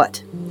on her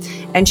foot.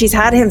 And she's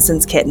had him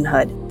since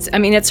kittenhood. I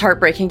mean, it's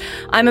heartbreaking.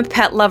 I'm a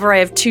pet lover. I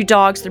have 2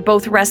 dogs. They're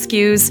both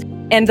rescues.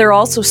 And they're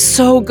also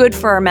so good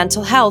for our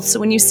mental health. So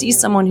when you see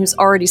someone who's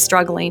already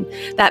struggling,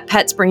 that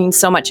pet's bringing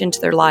so much into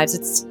their lives,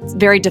 it's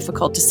very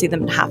difficult to see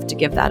them have to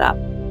give that up.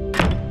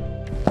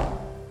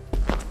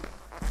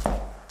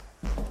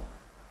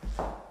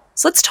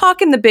 So let's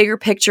talk in the bigger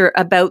picture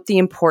about the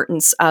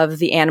importance of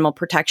the animal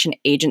protection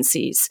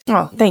agencies.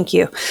 Oh, thank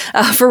you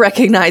for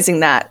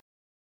recognizing that.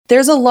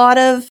 There's a lot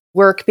of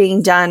work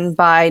being done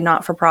by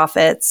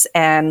not-for-profits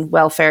and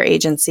welfare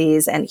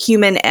agencies and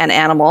human and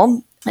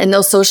animal and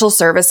those social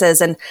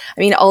services. And I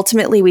mean,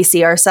 ultimately, we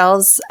see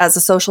ourselves as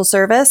a social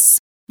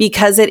service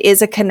because it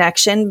is a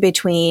connection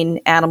between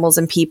animals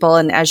and people.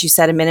 And as you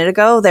said a minute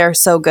ago, they're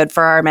so good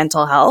for our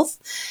mental health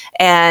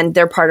and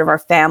they're part of our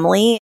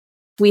family.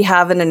 We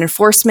have an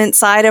enforcement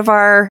side of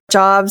our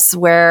jobs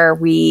where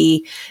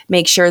we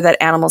make sure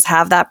that animals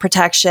have that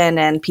protection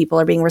and people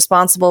are being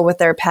responsible with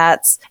their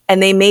pets.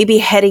 And they may be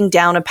heading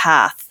down a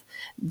path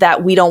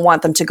that we don't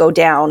want them to go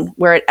down,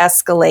 where it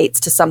escalates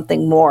to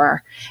something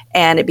more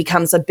and it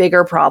becomes a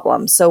bigger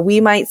problem. So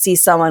we might see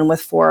someone with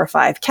 4 or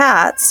 5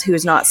 cats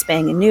who's not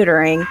spaying and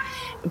neutering,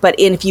 but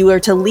if you were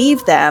to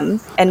leave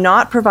them and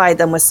not provide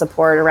them with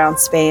support around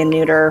spay and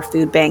neuter,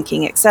 food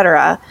banking,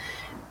 etc.,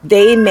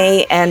 they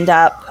may end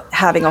up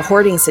having a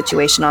hoarding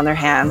situation on their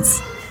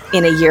hands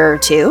in a year or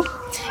two.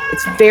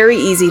 It's very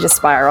easy to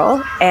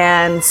spiral.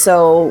 And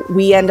so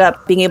we end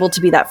up being able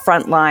to be that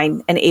front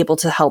line and able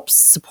to help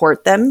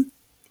support them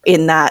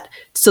in that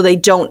so they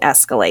don't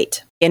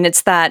escalate. And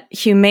it's that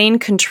humane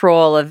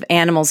control of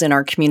animals in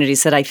our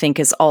communities that I think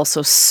is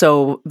also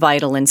so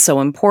vital and so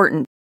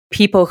important.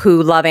 People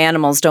who love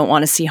animals don't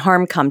want to see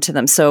harm come to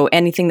them. So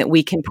anything that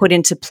we can put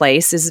into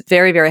place is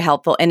very, very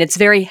helpful. And it's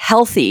very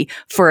healthy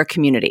for a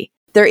community.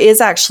 There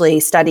is actually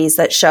studies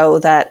that show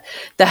that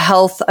the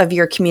health of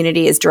your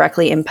community is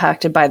directly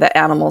impacted by the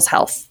animal's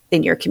health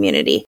in your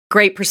community.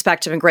 Great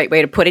perspective and great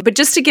way to put it. But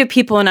just to give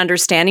people an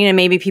understanding, and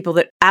maybe people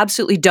that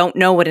absolutely don't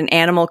know what an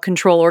animal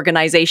control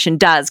organization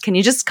does, can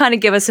you just kind of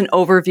give us an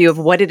overview of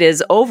what it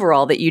is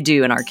overall that you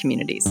do in our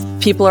communities?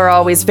 People are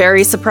always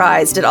very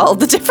surprised at all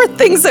the different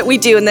things that we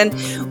do. And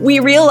then we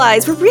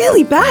realize we're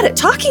really bad at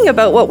talking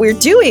about what we're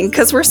doing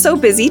because we're so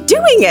busy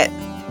doing it.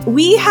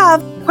 We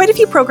have quite a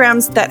few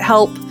programs that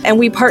help, and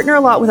we partner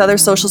a lot with other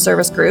social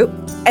service groups.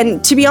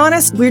 And to be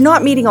honest, we're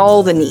not meeting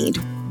all the need.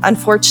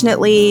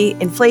 Unfortunately,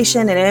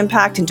 inflation and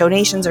impact and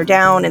donations are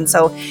down. And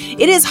so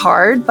it is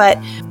hard, but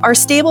our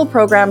stable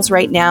programs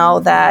right now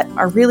that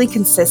are really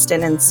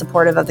consistent and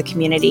supportive of the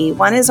community.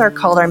 One is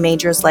called our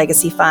Majors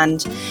Legacy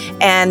Fund.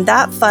 And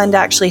that fund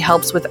actually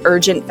helps with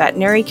urgent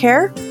veterinary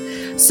care.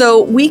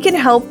 So we can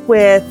help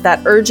with that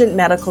urgent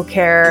medical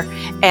care,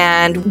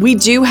 and we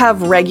do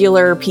have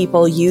regular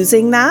people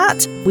using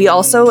that. We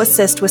also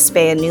assist with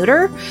spay and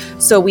neuter.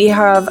 So we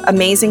have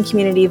amazing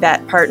community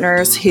vet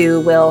partners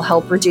who will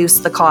help reduce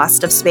the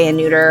cost of spay and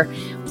neuter.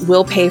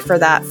 We'll pay for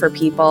that for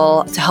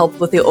people to help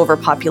with the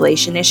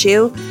overpopulation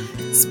issue.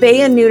 Spay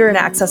and neuter and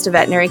access to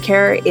veterinary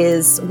care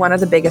is one of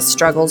the biggest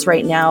struggles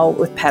right now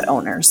with pet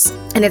owners.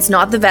 And it's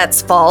not the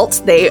vet's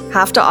fault. They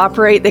have to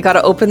operate. They got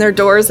to open their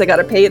doors. They got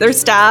to pay their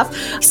staff.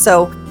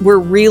 So we're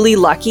really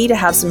lucky to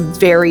have some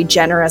very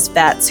generous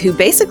vets who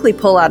basically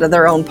pull out of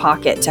their own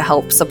pocket to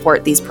help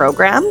support these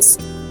programs.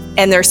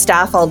 And their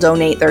staff all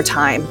donate their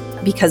time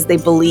because they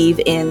believe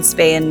in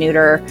spay and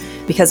neuter,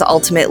 because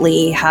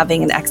ultimately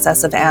having an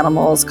excess of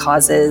animals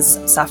causes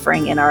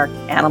suffering in our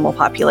animal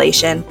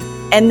population.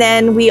 And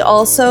then we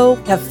also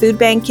have food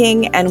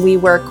banking, and we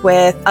work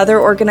with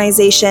other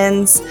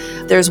organizations.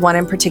 There's one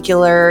in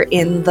particular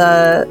in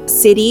the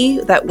city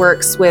that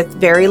works with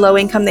very low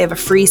income. They have a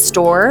free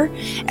store,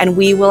 and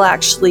we will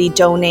actually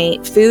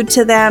donate food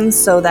to them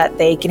so that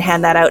they can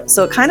hand that out.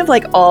 So it kind of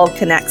like all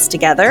connects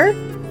together.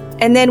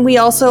 And then we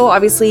also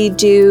obviously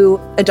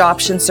do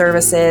adoption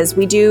services.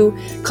 We do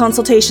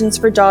consultations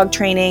for dog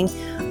training.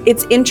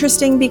 It's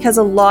interesting because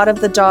a lot of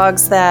the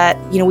dogs that,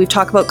 we've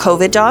talked about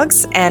COVID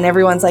dogs, and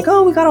everyone's like,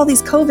 oh, we got all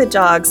these COVID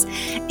dogs.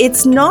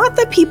 It's not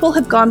that people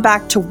have gone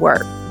back to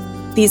work.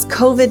 These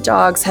COVID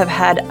dogs have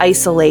had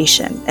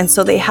isolation, and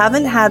so they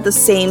haven't had the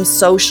same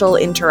social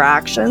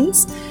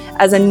interactions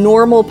as a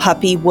normal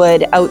puppy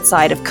would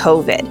outside of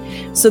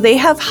COVID. So they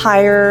have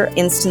higher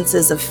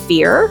instances of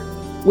fear,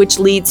 which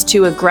leads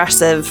to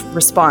aggressive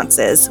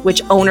responses,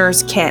 which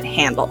owners can't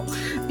handle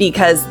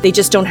because they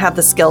just don't have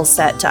the skill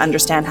set to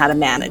understand how to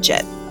manage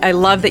it. I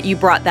love that you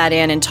brought that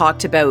in and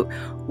talked about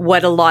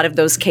what a lot of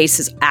those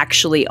cases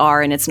actually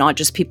are, and it's not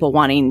just people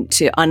wanting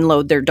to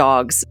unload their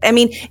dogs. I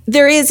mean,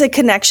 there is a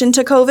connection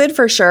to COVID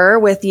for sure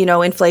with,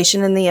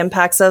 inflation and the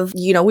impacts of,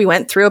 we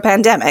went through a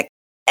pandemic.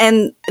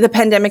 And the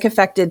pandemic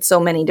affected so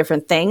many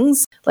different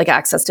things, like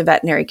access to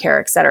veterinary care,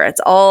 et cetera.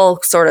 It's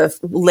all sort of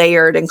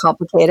layered and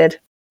complicated.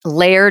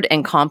 Layered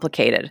and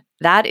complicated.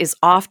 That is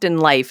often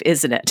life,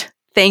 isn't it?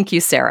 Thank you,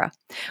 Sarah.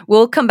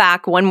 We'll come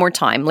back one more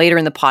time later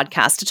in the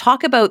podcast to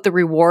talk about the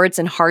rewards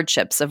and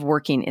hardships of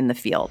working in the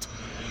field.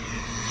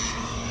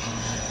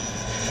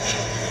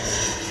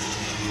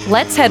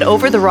 Let's head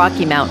over the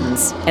Rocky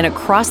Mountains and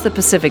across the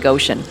Pacific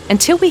Ocean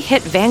until we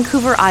hit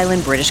Vancouver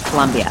Island, British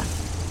Columbia,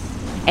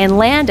 and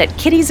land at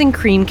Kitties and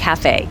Cream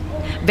Cafe,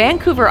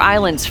 Vancouver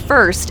Island's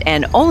first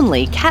and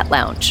only cat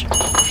lounge.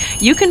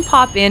 You can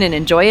pop in and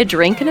enjoy a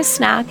drink and a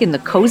snack in the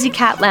cozy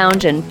cat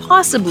lounge and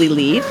possibly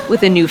leave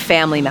with a new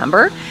family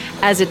member,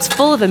 as it's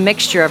full of a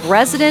mixture of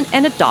resident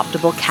and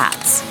adoptable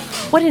cats.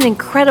 What an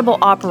incredible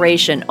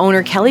operation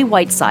owner Kelly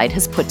Whiteside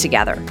has put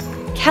together.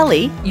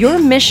 Kelly, your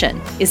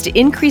mission is to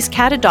increase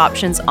cat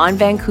adoptions on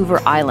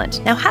Vancouver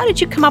Island. Now, how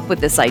did you come up with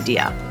this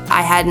idea?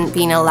 I hadn't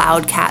been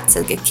allowed cats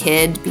as a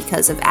kid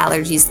because of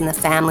allergies in the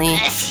family.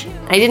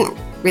 I didn't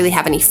really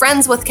have any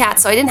friends with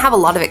cats, so I didn't have a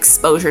lot of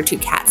exposure to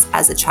cats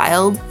as a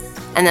child.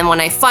 And then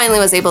when I finally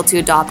was able to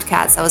adopt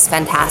cats, that was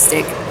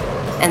fantastic.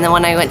 And then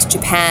when I went to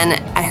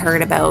Japan, I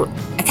heard about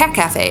a cat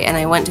cafe and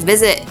I went to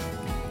visit.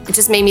 It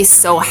just made me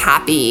so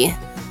happy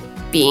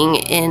being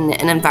in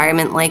an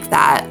environment like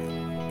that.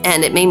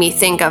 And it made me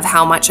think of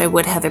how much I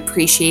would have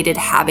appreciated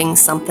having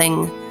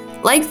something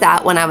like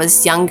that when I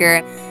was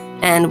younger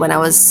and when I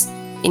was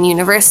in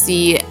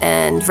university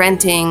and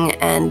renting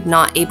and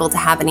not able to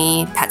have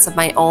any pets of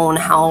my own,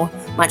 how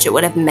much it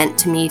would have meant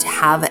to me to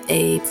have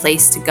a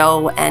place to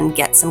go and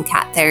get some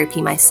cat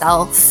therapy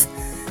myself.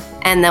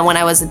 And then when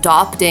I was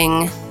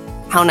adopting,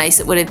 how nice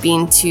it would have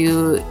been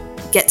to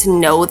get to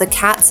know the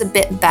cats a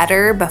bit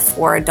better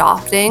before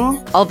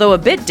adopting. Although a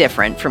bit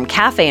different from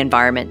cafe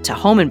environment to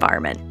home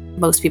environment.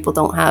 Most people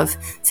don't have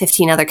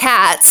 15 other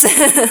cats.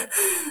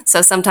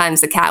 So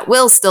sometimes the cat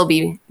will still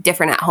be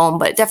different at home,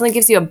 but it definitely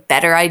gives you a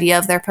better idea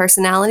of their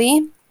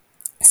personality.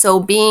 So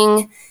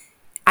being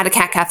at a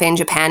cat cafe in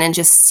Japan and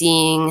just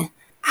seeing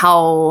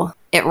how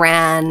it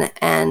ran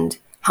and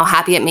how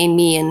happy it made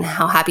me and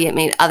how happy it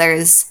made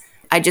others,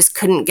 I just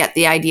couldn't get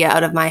the idea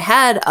out of my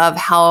head of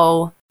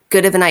how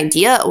good of an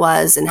idea it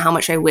was and how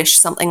much I wish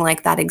something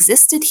like that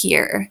existed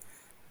here.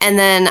 And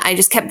then I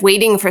just kept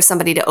waiting for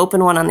somebody to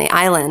open one on the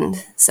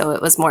island so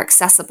it was more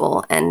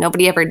accessible, and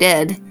nobody ever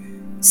did.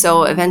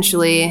 So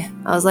eventually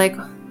I was like,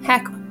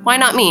 heck, why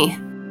not me?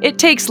 It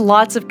takes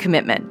lots of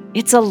commitment.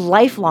 It's a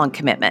lifelong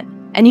commitment.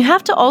 And you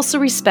have to also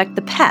respect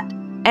the pet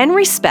and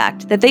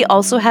respect that they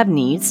also have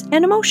needs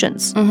and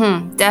emotions.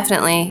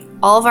 Definitely.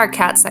 All of our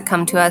cats that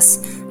come to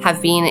us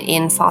have been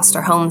in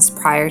foster homes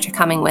prior to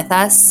coming with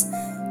us.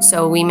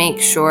 So we make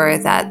sure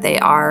that they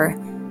are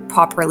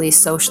properly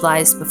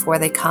socialized before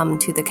they come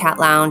to the cat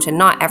lounge, and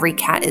not every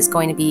cat is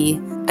going to be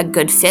a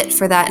good fit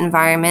for that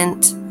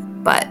environment,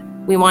 but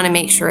we want to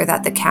make sure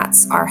that the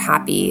cats are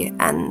happy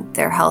and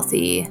they're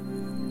healthy,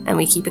 and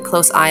we keep a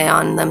close eye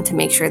on them to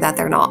make sure that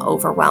they're not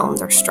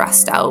overwhelmed or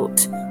stressed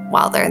out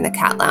while they're in the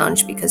cat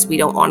lounge, because we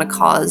don't want to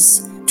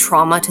cause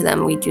trauma to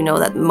them. We do know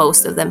that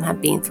most of them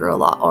have been through a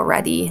lot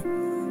already,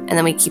 and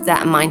then we keep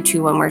that in mind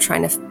too when we're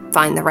trying to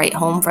find the right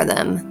home for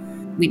them.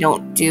 We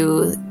don't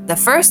do the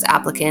first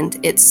applicant,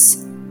 it's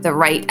the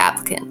right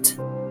applicant.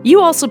 You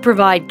also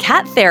provide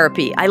cat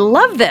therapy. I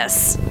love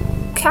this.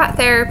 Cat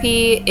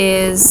therapy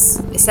is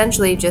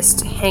essentially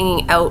just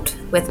hanging out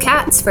with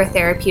cats for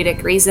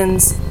therapeutic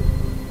reasons.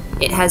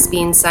 It has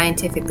been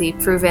scientifically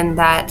proven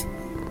that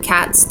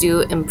cats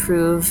do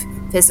improve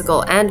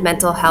physical and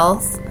mental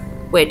health,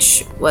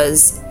 which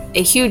was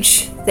a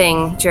huge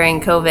thing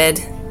during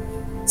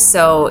COVID.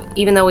 So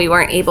even though we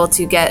weren't able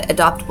to get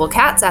adoptable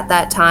cats at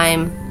that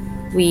time,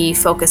 we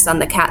focused on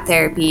the cat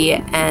therapy,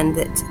 and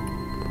it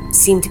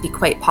seemed to be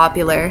quite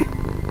popular.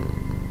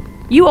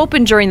 You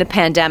opened during the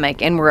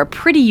pandemic and were a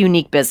pretty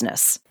unique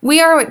business.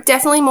 We are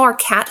definitely more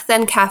cat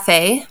than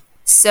cafe.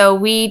 So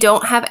we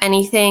don't have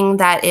anything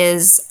that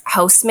is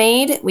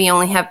house-made. We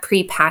only have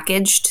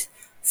pre-packaged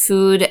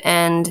food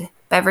and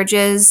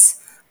beverages.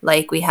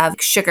 Like we have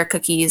sugar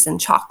cookies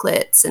and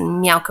chocolates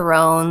and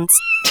meowcarons.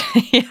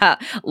 Yeah,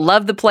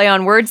 love the play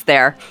on words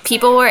there.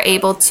 People were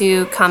able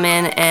to come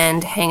in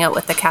and hang out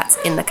with the cats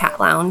in the cat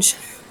lounge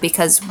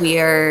because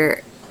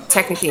we're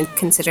technically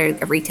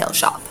considered a retail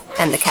shop,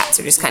 and the cats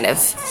are just kind of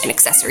an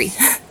accessory.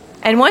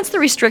 And once the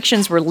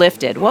restrictions were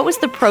lifted, what was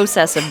the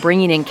process of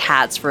bringing in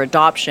cats for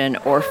adoption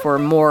or for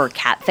more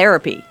cat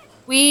therapy?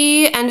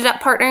 We ended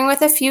up partnering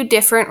with a few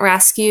different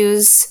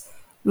rescues.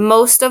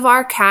 Most of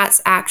our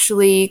cats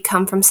actually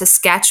come from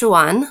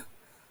Saskatchewan.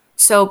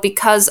 So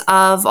because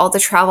of all the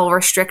travel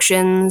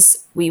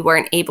restrictions, we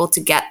weren't able to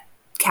get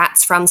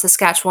cats from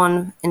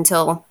Saskatchewan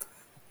until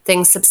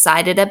things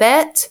subsided a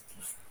bit.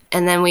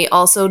 And then we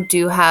also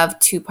do have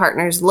 2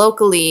 partners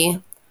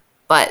locally,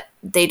 but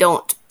they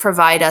don't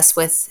provide us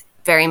with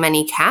very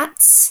many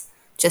cats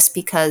just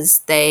because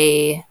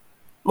they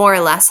more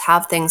or less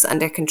have things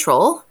under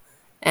control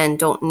and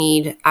don't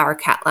need our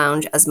cat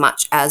lounge as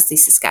much as the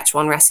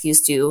Saskatchewan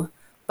rescues do.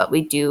 But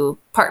we do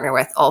partner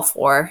with all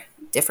 4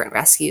 different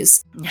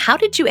rescues. How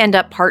did you end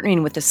up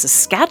partnering with the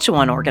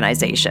Saskatchewan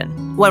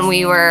organization? When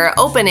we were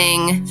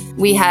opening,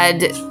 we had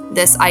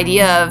this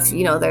idea of,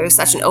 there's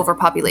such an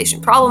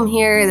overpopulation problem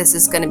here. This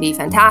is going to be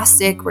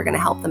fantastic. We're going to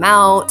help them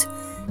out.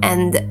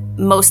 And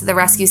most of the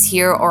rescues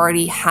here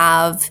already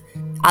have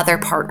other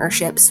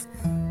partnerships.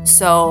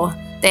 So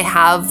they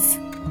have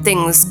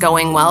things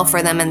going well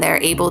for them and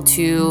they're able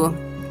to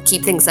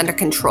keep things under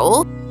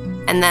control.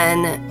 And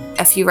then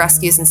a few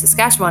rescues in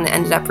Saskatchewan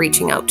ended up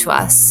reaching out to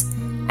us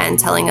and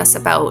telling us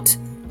about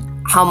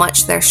how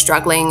much they're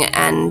struggling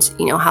and,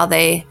 how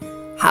they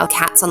have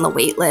cats on the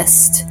wait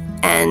list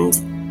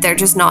and they're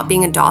just not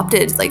being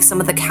adopted. Like some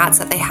of the cats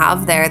that they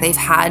have there, they've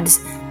had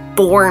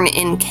born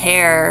in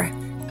care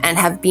and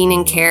have been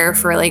in care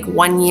for like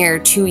 1 year,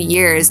 2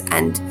 years,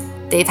 and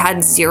they've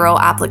had 0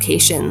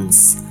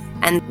 applications.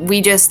 And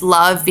we just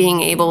love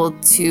being able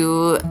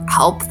to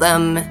help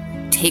them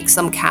take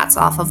some cats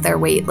off of their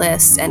wait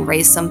list and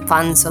raise some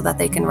funds so that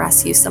they can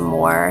rescue some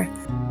more.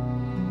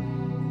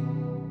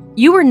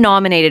 You were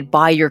nominated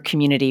by your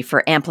community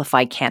for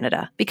Amplify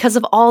Canada because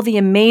of all the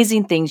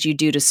amazing things you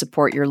do to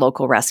support your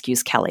local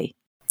rescues, Kelly.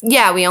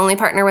 Yeah, we only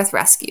partner with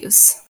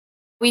rescues.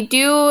 We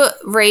do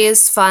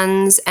raise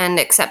funds and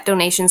accept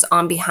donations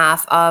on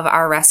behalf of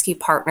our rescue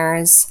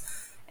partners.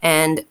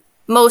 And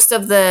most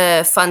of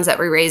the funds that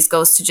we raise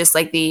goes to just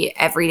like the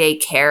everyday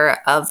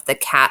care of the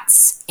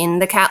cats in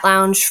the cat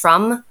lounge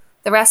from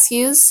the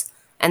rescues.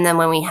 And then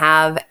when we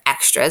have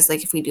extras,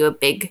 like if we do a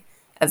big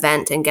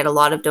event and get a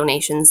lot of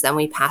donations, then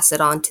we pass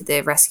it on to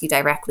the rescue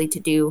directly to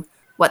do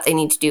what they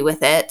need to do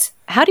with it.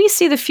 How do you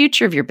see the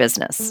future of your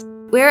business?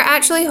 We're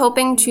actually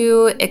hoping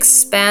to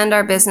expand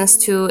our business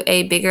to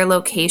a bigger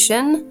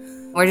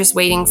location. We're just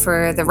waiting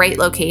for the right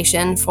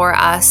location for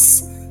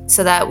us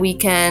so that we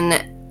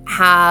can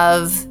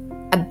have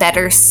a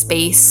better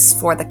space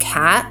for the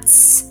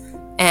cats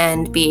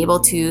and be able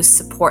to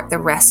support the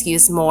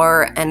rescues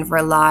more and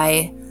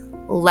rely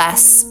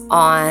less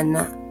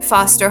on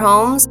foster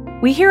homes.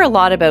 We hear a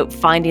lot about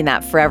finding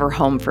that forever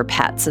home for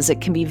pets, as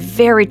it can be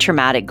very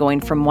traumatic going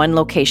from one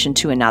location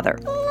to another.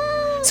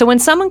 So when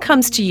someone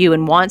comes to you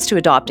and wants to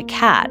adopt a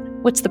cat,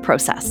 what's the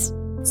process?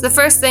 So the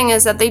first thing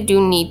is that they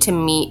do need to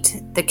meet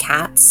the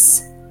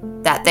cats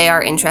that they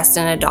are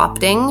interested in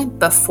adopting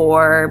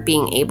before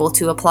being able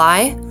to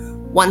apply.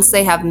 Once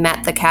they have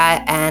met the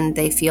cat and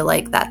they feel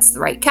like that's the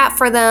right cat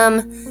for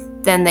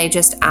them, then they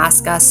just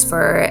ask us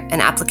for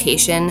an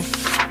application,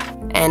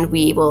 and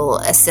we will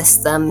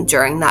assist them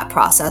during that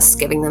process,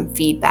 giving them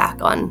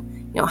feedback on,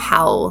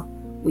 how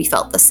we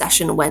felt the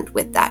session went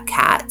with that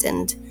cat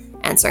and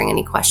answering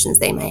any questions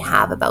they may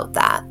have about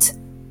that.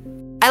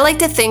 I like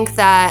to think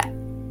that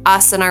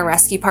us and our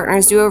rescue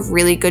partners do a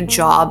really good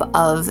job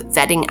of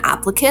vetting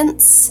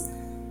applicants,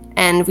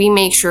 and we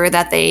make sure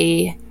that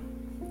they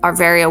are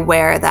very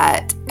aware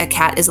that a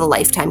cat is a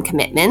lifetime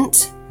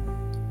commitment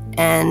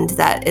and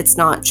that it's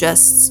not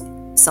just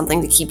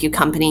something to keep you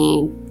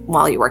company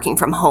while you're working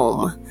from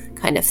home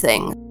kind of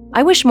thing.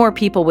 I wish more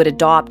people would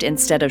adopt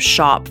instead of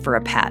shop for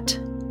a pet.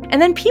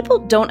 And then people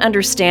don't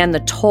understand the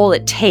toll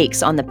it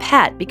takes on the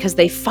pet because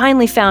they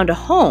finally found a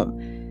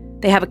home.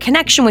 They have a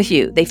connection with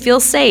you, they feel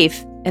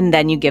safe, and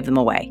then you give them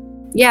away.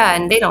 Yeah,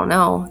 and they don't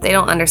know. They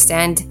don't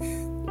understand.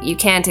 You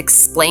can't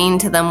explain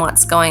to them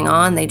what's going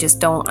on. They just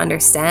don't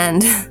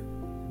understand.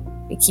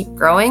 We keep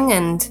growing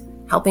and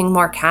helping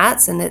more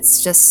cats, and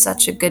it's just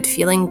such a good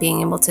feeling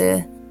being able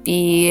to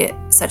be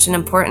such an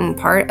important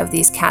part of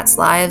these cats'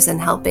 lives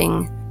and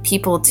helping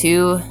people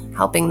too,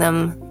 helping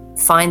them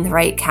find the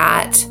right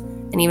cat.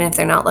 And even if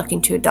they're not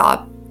looking to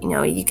adopt,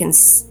 you can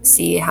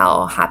see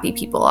how happy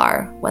people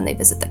are when they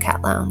visit the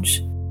cat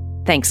lounge.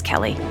 Thanks,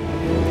 Kelly.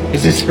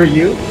 Is this for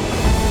you?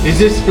 Is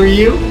this for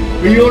you?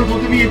 Are you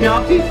eligible to be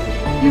adopted?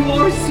 You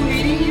are,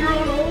 sweetie. You're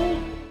on hold.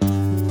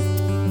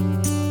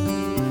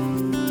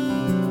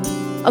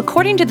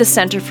 According to the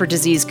Center for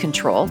Disease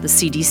Control, the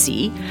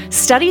CDC,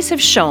 studies have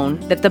shown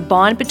that the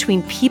bond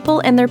between people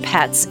and their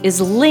pets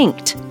is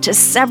linked to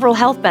several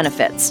health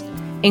benefits,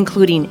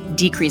 including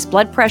decreased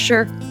blood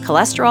pressure,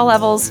 cholesterol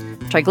levels,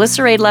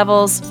 triglyceride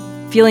levels,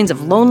 feelings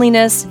of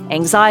loneliness,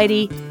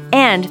 anxiety,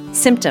 and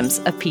symptoms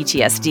of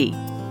PTSD.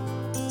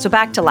 So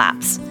back to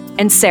Laps.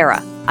 And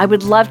Sarah, I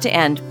would love to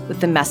end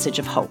with the message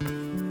of hope.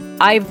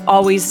 I've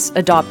always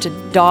adopted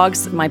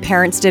dogs. My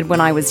parents did when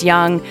I was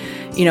young.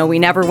 We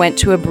never went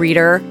to a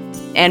breeder,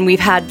 and we've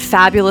had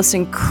fabulous,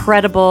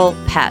 incredible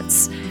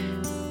pets.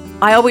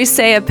 I always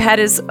say a pet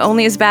is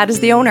only as bad as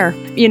the owner.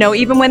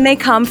 Even when they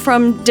come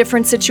from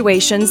different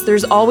situations,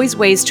 there's always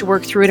ways to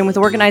work through it. And with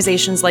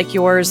organizations like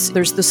yours,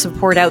 there's the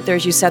support out there.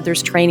 As you said,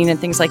 there's training and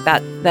things like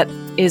that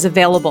is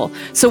available.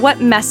 So what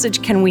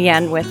message can we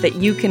end with that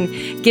you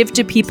can give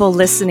to people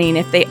listening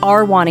if they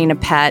are wanting a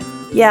pet?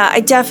 Yeah, I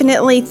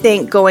definitely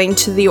think going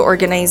to the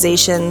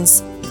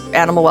organizations,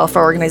 animal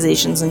welfare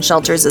organizations and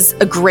shelters, is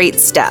a great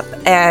step.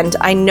 And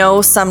I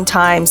know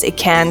sometimes it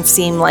can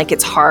seem like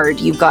it's hard.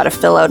 You've got to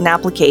fill out an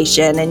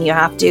application and you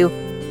have to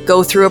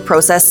go through a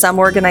process. Some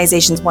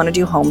organizations want to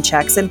do home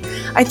checks. And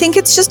I think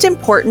it's just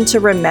important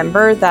to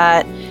remember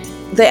that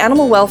the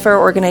animal welfare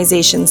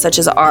organizations such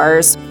as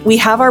ours, we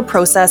have our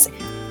process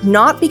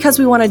not because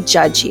we want to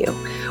judge you.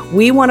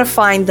 We want to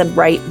find the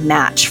right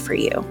match for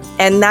you.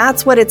 And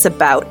that's what it's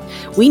about.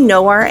 We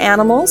know our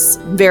animals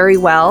very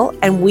well,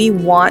 and we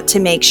want to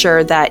make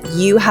sure that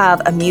you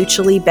have a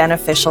mutually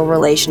beneficial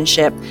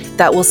relationship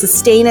that will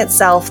sustain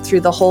itself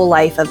through the whole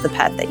life of the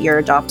pet that you're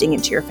adopting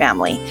into your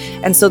family.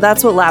 And so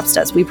that's what LAPS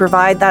does. We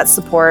provide that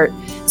support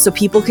so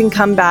people can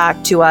come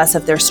back to us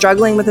if they're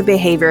struggling with a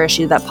behavior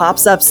issue that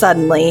pops up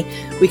suddenly.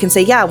 We can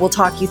say, yeah, we'll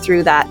talk you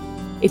through that.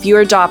 If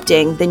you're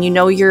adopting, then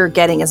you're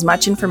getting as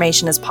much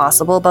information as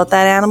possible about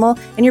that animal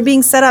and you're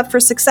being set up for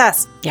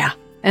success. Yeah,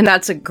 and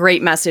that's a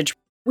great message.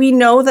 We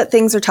know that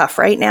things are tough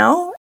right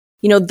now.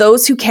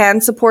 Those who can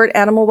support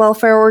animal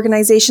welfare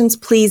organizations,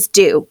 please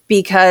do,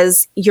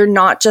 because you're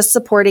not just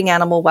supporting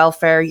animal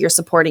welfare, you're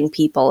supporting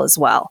people as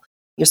well.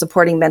 You're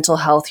supporting mental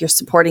health. You're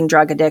supporting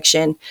drug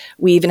addiction.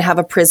 We even have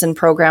a prison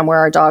program where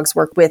our dogs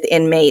work with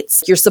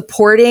inmates. You're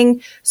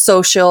supporting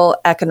social,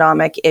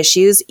 economic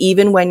issues,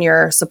 even when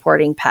you're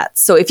supporting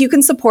pets. So if you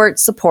can support.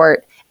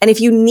 And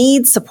if you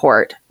need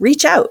support,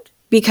 reach out,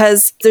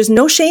 because there's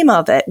no shame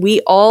of it.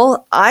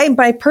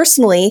 I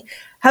personally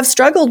have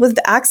struggled with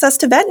access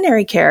to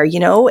veterinary care,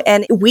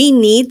 and we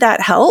need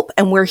that help,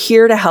 and we're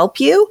here to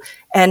help you.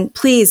 And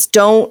please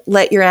don't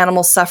let your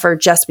animals suffer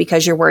just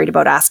because you're worried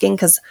about asking,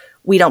 because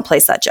we don't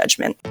place that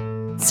judgment.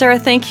 Sarah,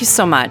 thank you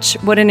so much.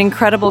 What an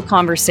incredible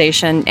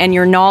conversation, and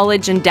your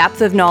knowledge and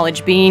depth of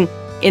knowledge being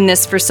in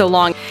this for so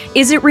long.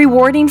 Is it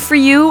rewarding for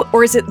you,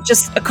 or is it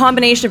just a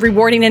combination of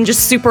rewarding and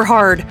just super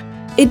hard?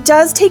 It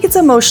does take its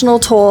emotional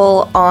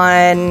toll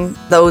on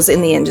those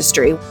in the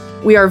industry.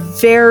 We are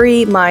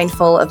very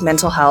mindful of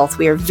mental health.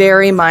 We are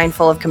very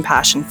mindful of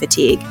compassion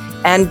fatigue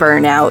and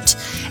burnout.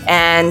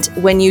 And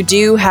when you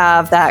do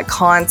have that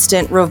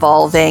constant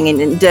revolving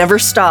and it never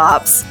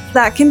stops,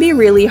 that can be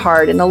really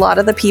hard. And a lot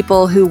of the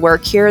people who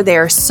work here, they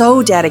are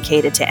so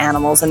dedicated to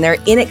animals, and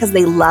they're in it because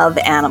they love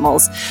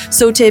animals.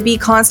 So to be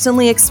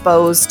constantly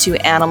exposed to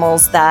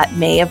animals that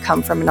may have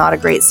come from not a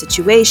great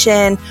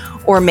situation,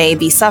 or may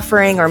be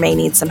suffering, or may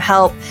need some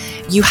help,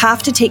 you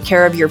have to take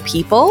care of your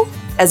people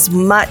as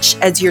much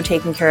as you're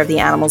taking care of the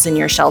animals in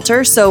your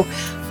shelter. So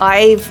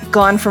I've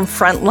gone from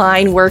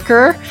frontline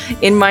worker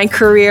in my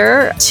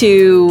career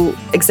to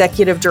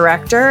executive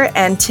director.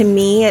 And to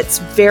me, it's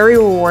very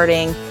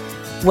rewarding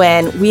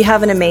when we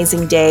have an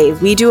amazing day.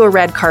 We do a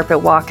red carpet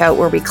walkout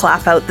where we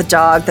clap out the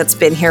dog that's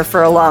been here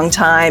for a long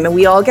time, and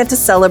we all get to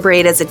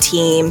celebrate as a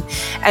team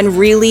and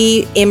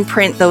really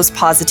imprint those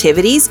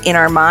positivities in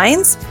our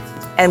minds.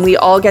 And we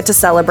all get to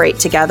celebrate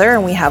together,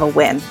 and we have a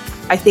win.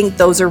 I think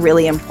those are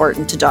really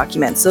important to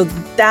document. So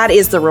that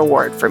is the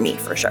reward for me,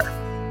 for sure.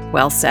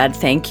 Well said.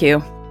 Thank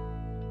you.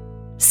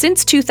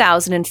 Since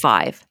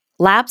 2005,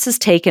 LAPS has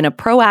taken a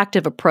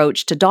proactive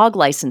approach to dog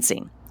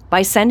licensing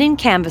by sending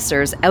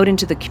canvassers out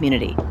into the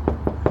community.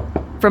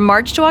 From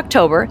March to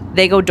October,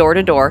 they go door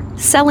to door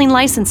selling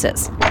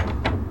licenses.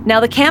 Now,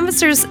 the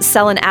canvassers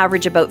sell an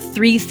average about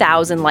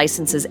 3,000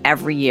 licenses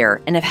every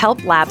year and have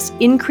helped LAPS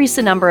increase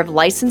the number of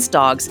licensed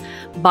dogs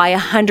by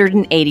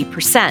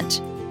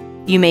 180%.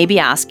 You may be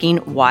asking,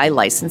 why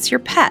license your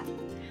pet?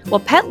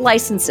 Well, pet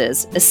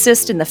licenses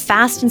assist in the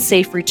fast and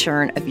safe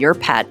return of your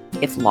pet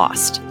if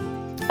lost.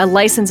 A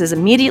license is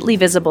immediately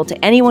visible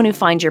to anyone who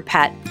finds your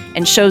pet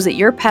and shows that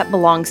your pet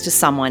belongs to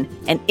someone,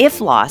 and if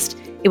lost,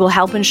 it will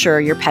help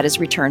ensure your pet is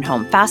returned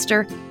home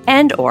faster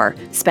and/or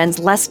spends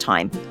less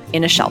time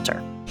in a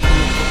shelter.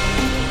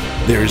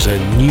 There's a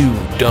new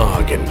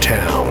dog in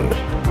town,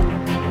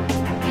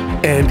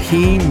 and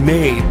he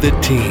made the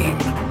team.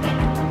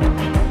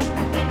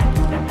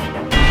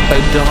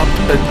 Adopt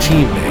a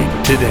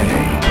teammate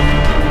today.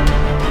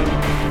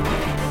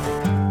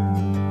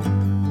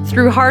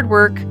 Through hard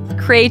work,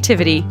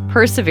 creativity,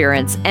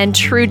 perseverance, and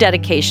true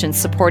dedication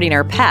supporting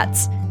our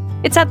pets,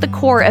 it's at the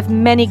core of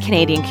many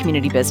Canadian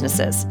community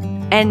businesses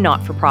and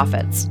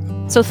not-for-profits.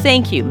 So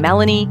thank you,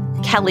 Melanie,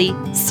 Kelly,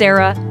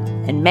 Sarah,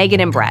 and Megan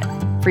and Brett,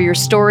 for your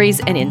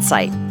stories and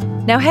insight.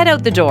 Now head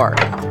out the door.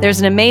 There's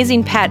an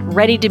amazing pet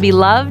ready to be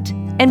loved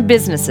and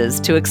businesses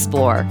to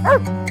explore.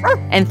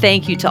 And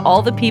thank you to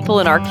all the people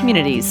in our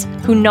communities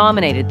who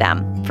nominated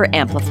them for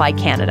Amplify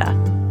Canada.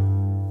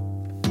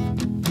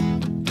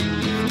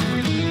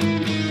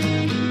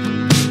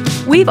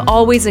 We've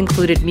always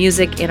included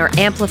music in our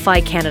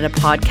Amplify Canada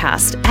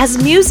podcast,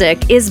 as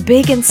music is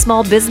big and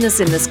small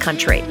business in this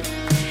country.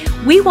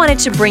 We wanted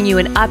to bring you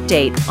an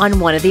update on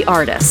one of the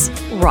artists,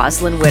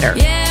 Rosalind Witter.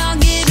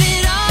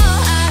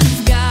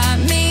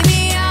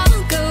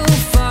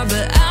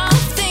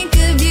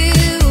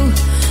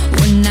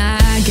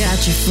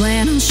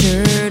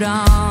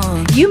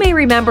 You may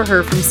remember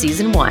her from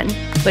season 1,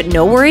 but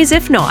no worries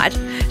if not.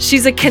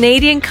 She's a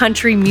Canadian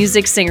country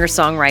music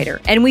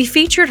singer-songwriter, and we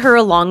featured her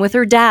along with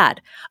her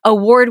dad,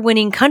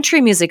 award-winning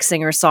country music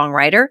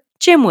singer-songwriter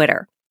Jim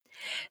Witter.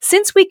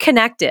 Since we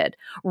connected,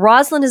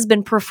 Rosalind has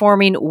been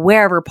performing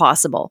wherever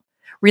possible,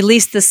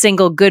 released the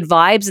single Good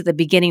Vibes at the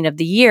beginning of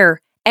the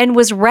year, and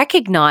was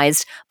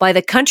recognized by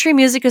the Country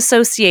Music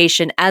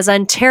Association as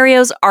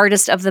Ontario's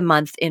Artist of the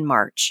Month in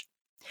March.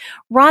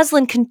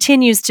 Rosalind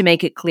continues to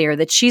make it clear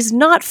that she's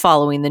not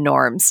following the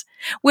norms.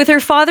 With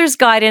her father's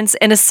guidance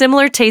and a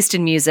similar taste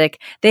in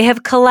music, they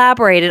have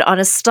collaborated on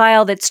a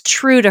style that's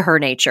true to her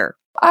nature.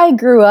 I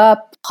grew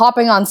up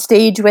hopping on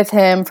stage with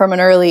him from an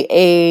early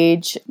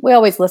age. We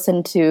always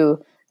listened to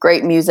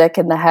great music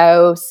in the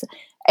house.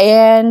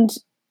 And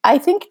I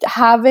think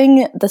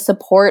having the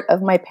support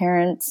of my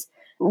parents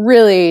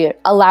really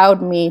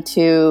allowed me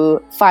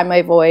to find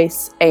my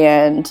voice,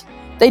 and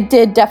they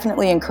did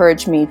definitely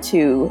encourage me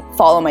to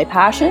follow my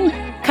passion.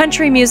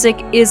 Country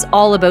music is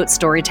all about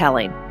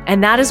storytelling,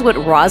 and that is what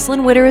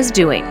Rosalind Witter is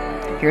doing.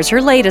 Here's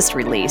her latest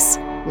release,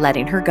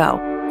 Letting Her Go.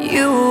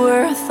 You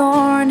were a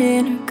thorn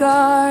in her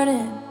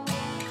garden.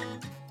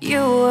 You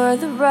were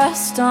the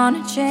rust on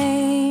a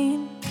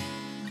chain.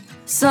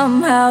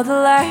 Somehow the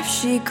life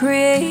she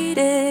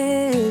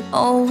created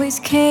always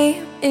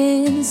came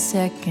in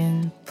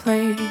second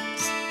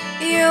place.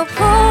 You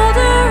pulled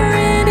her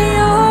into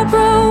your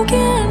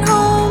broken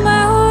home,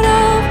 out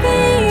of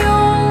the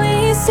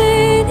only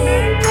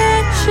city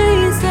that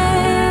she's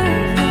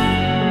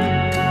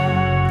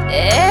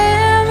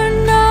ever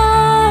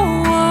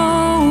known.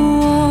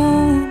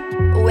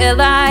 Well,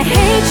 I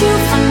hate you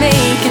for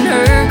making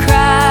her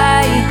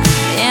cry,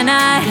 and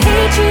I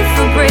hate you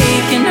for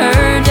breaking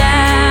her down.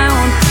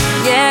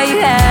 Yeah, you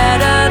had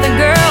other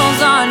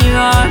girls on your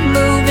arm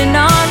moving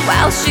on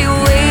while she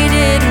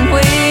waited and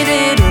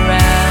waited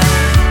around.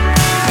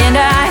 And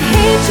I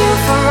hate you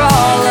for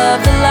all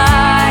of the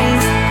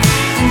lies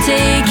and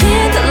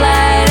taking the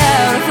light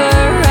out of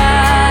her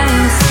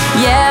eyes.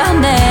 Yeah,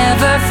 I'll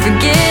never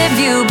forgive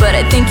you, but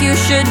I think you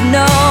should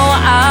know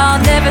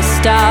I'll never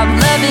stop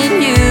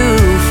loving you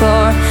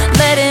for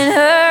letting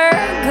her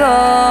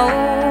go.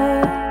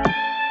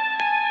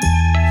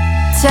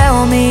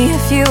 Tell me,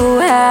 if you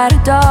had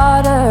a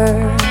daughter,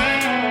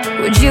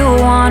 would you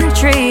want to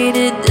treat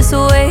it this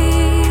way?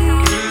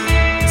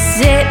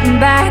 Sitting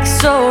back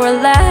so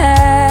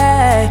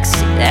relaxed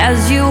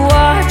as you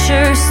watch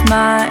her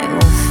smile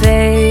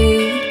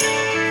fade.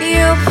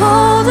 You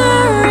pulled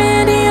her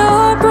into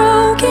your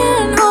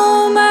broken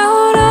home,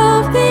 out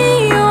of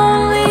the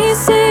only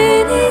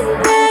city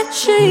that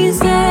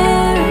she's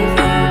ever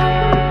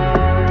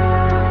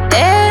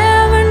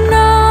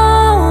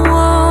known.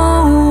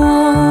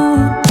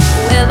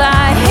 Well,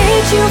 I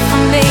hate you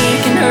for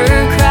making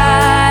her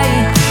cry,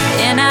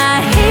 and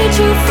I hate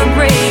you for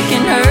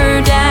breaking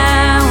her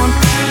down.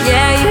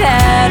 Yeah, you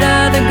had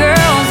other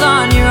girls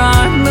on your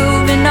arm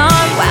moving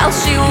on while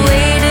she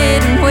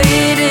waited and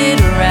waited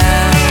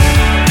around.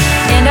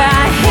 And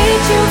I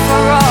hate you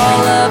for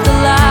all of the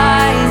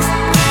lies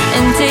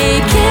and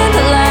taking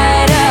the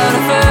light out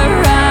of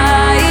her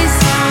eyes.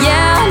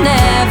 Yeah, I'll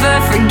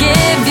never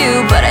forgive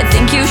you, but I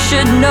think you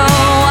should know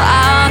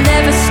I'll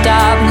never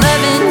stop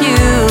loving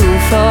you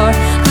for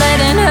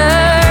letting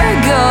her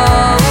go.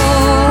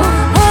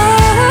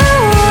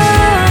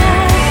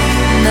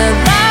 The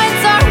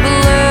lights are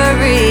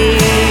blurry,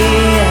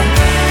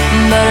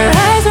 but her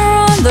eyes are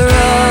on the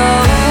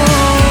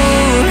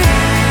road.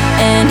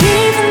 And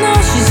even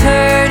though she's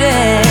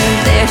hurting,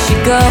 there she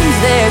goes,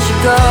 there she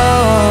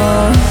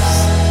goes.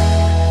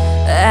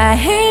 I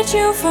hate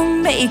you for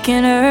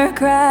making her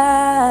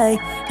cry,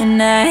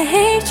 and I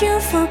hate you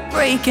for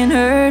breaking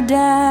her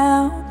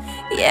down.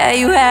 Yeah,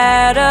 you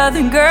had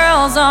other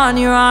girls on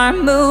your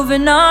arm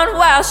moving on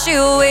while she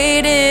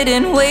waited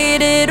and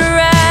waited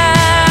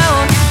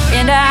around.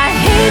 And I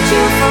hate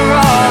you for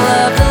all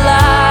of the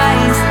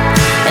lies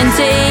and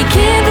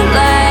taking the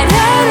light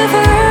out of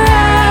her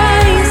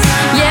eyes.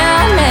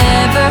 Yeah, I'll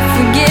never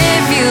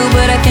forgive you,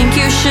 but I think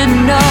you should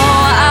know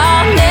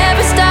I'll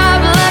never stop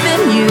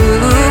loving you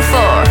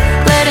for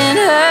letting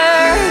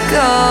her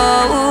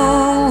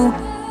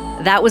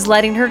go. That was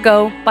Letting Her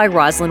Go by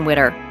Rosalind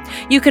Witter.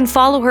 You can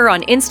follow her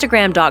on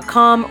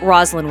Instagram.com,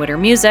 Rosalind Witter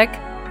Music,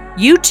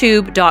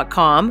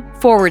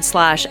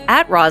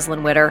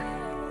 YouTube.com/@Rosalind Witter,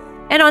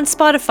 and on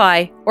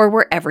Spotify or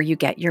wherever you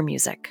get your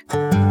music.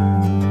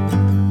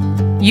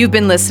 You've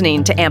been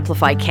listening to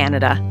Amplify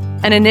Canada,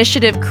 an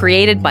initiative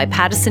created by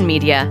Pattison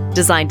Media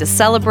designed to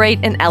celebrate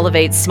and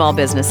elevate small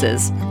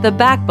businesses, the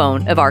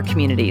backbone of our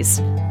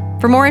communities.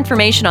 For more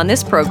information on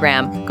this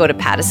program, go to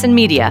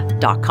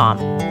pattisonmedia.com.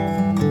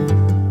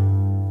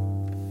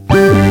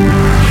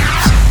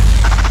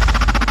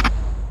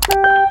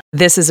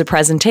 This is a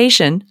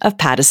presentation of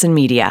Pattison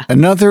Media.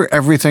 Another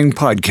Everything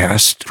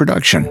Podcast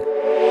production.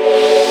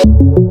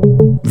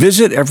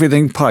 Visit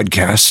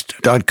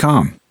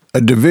everythingpodcast.com,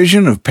 a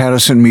division of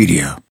Pattison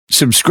Media.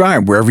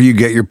 Subscribe wherever you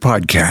get your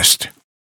podcast.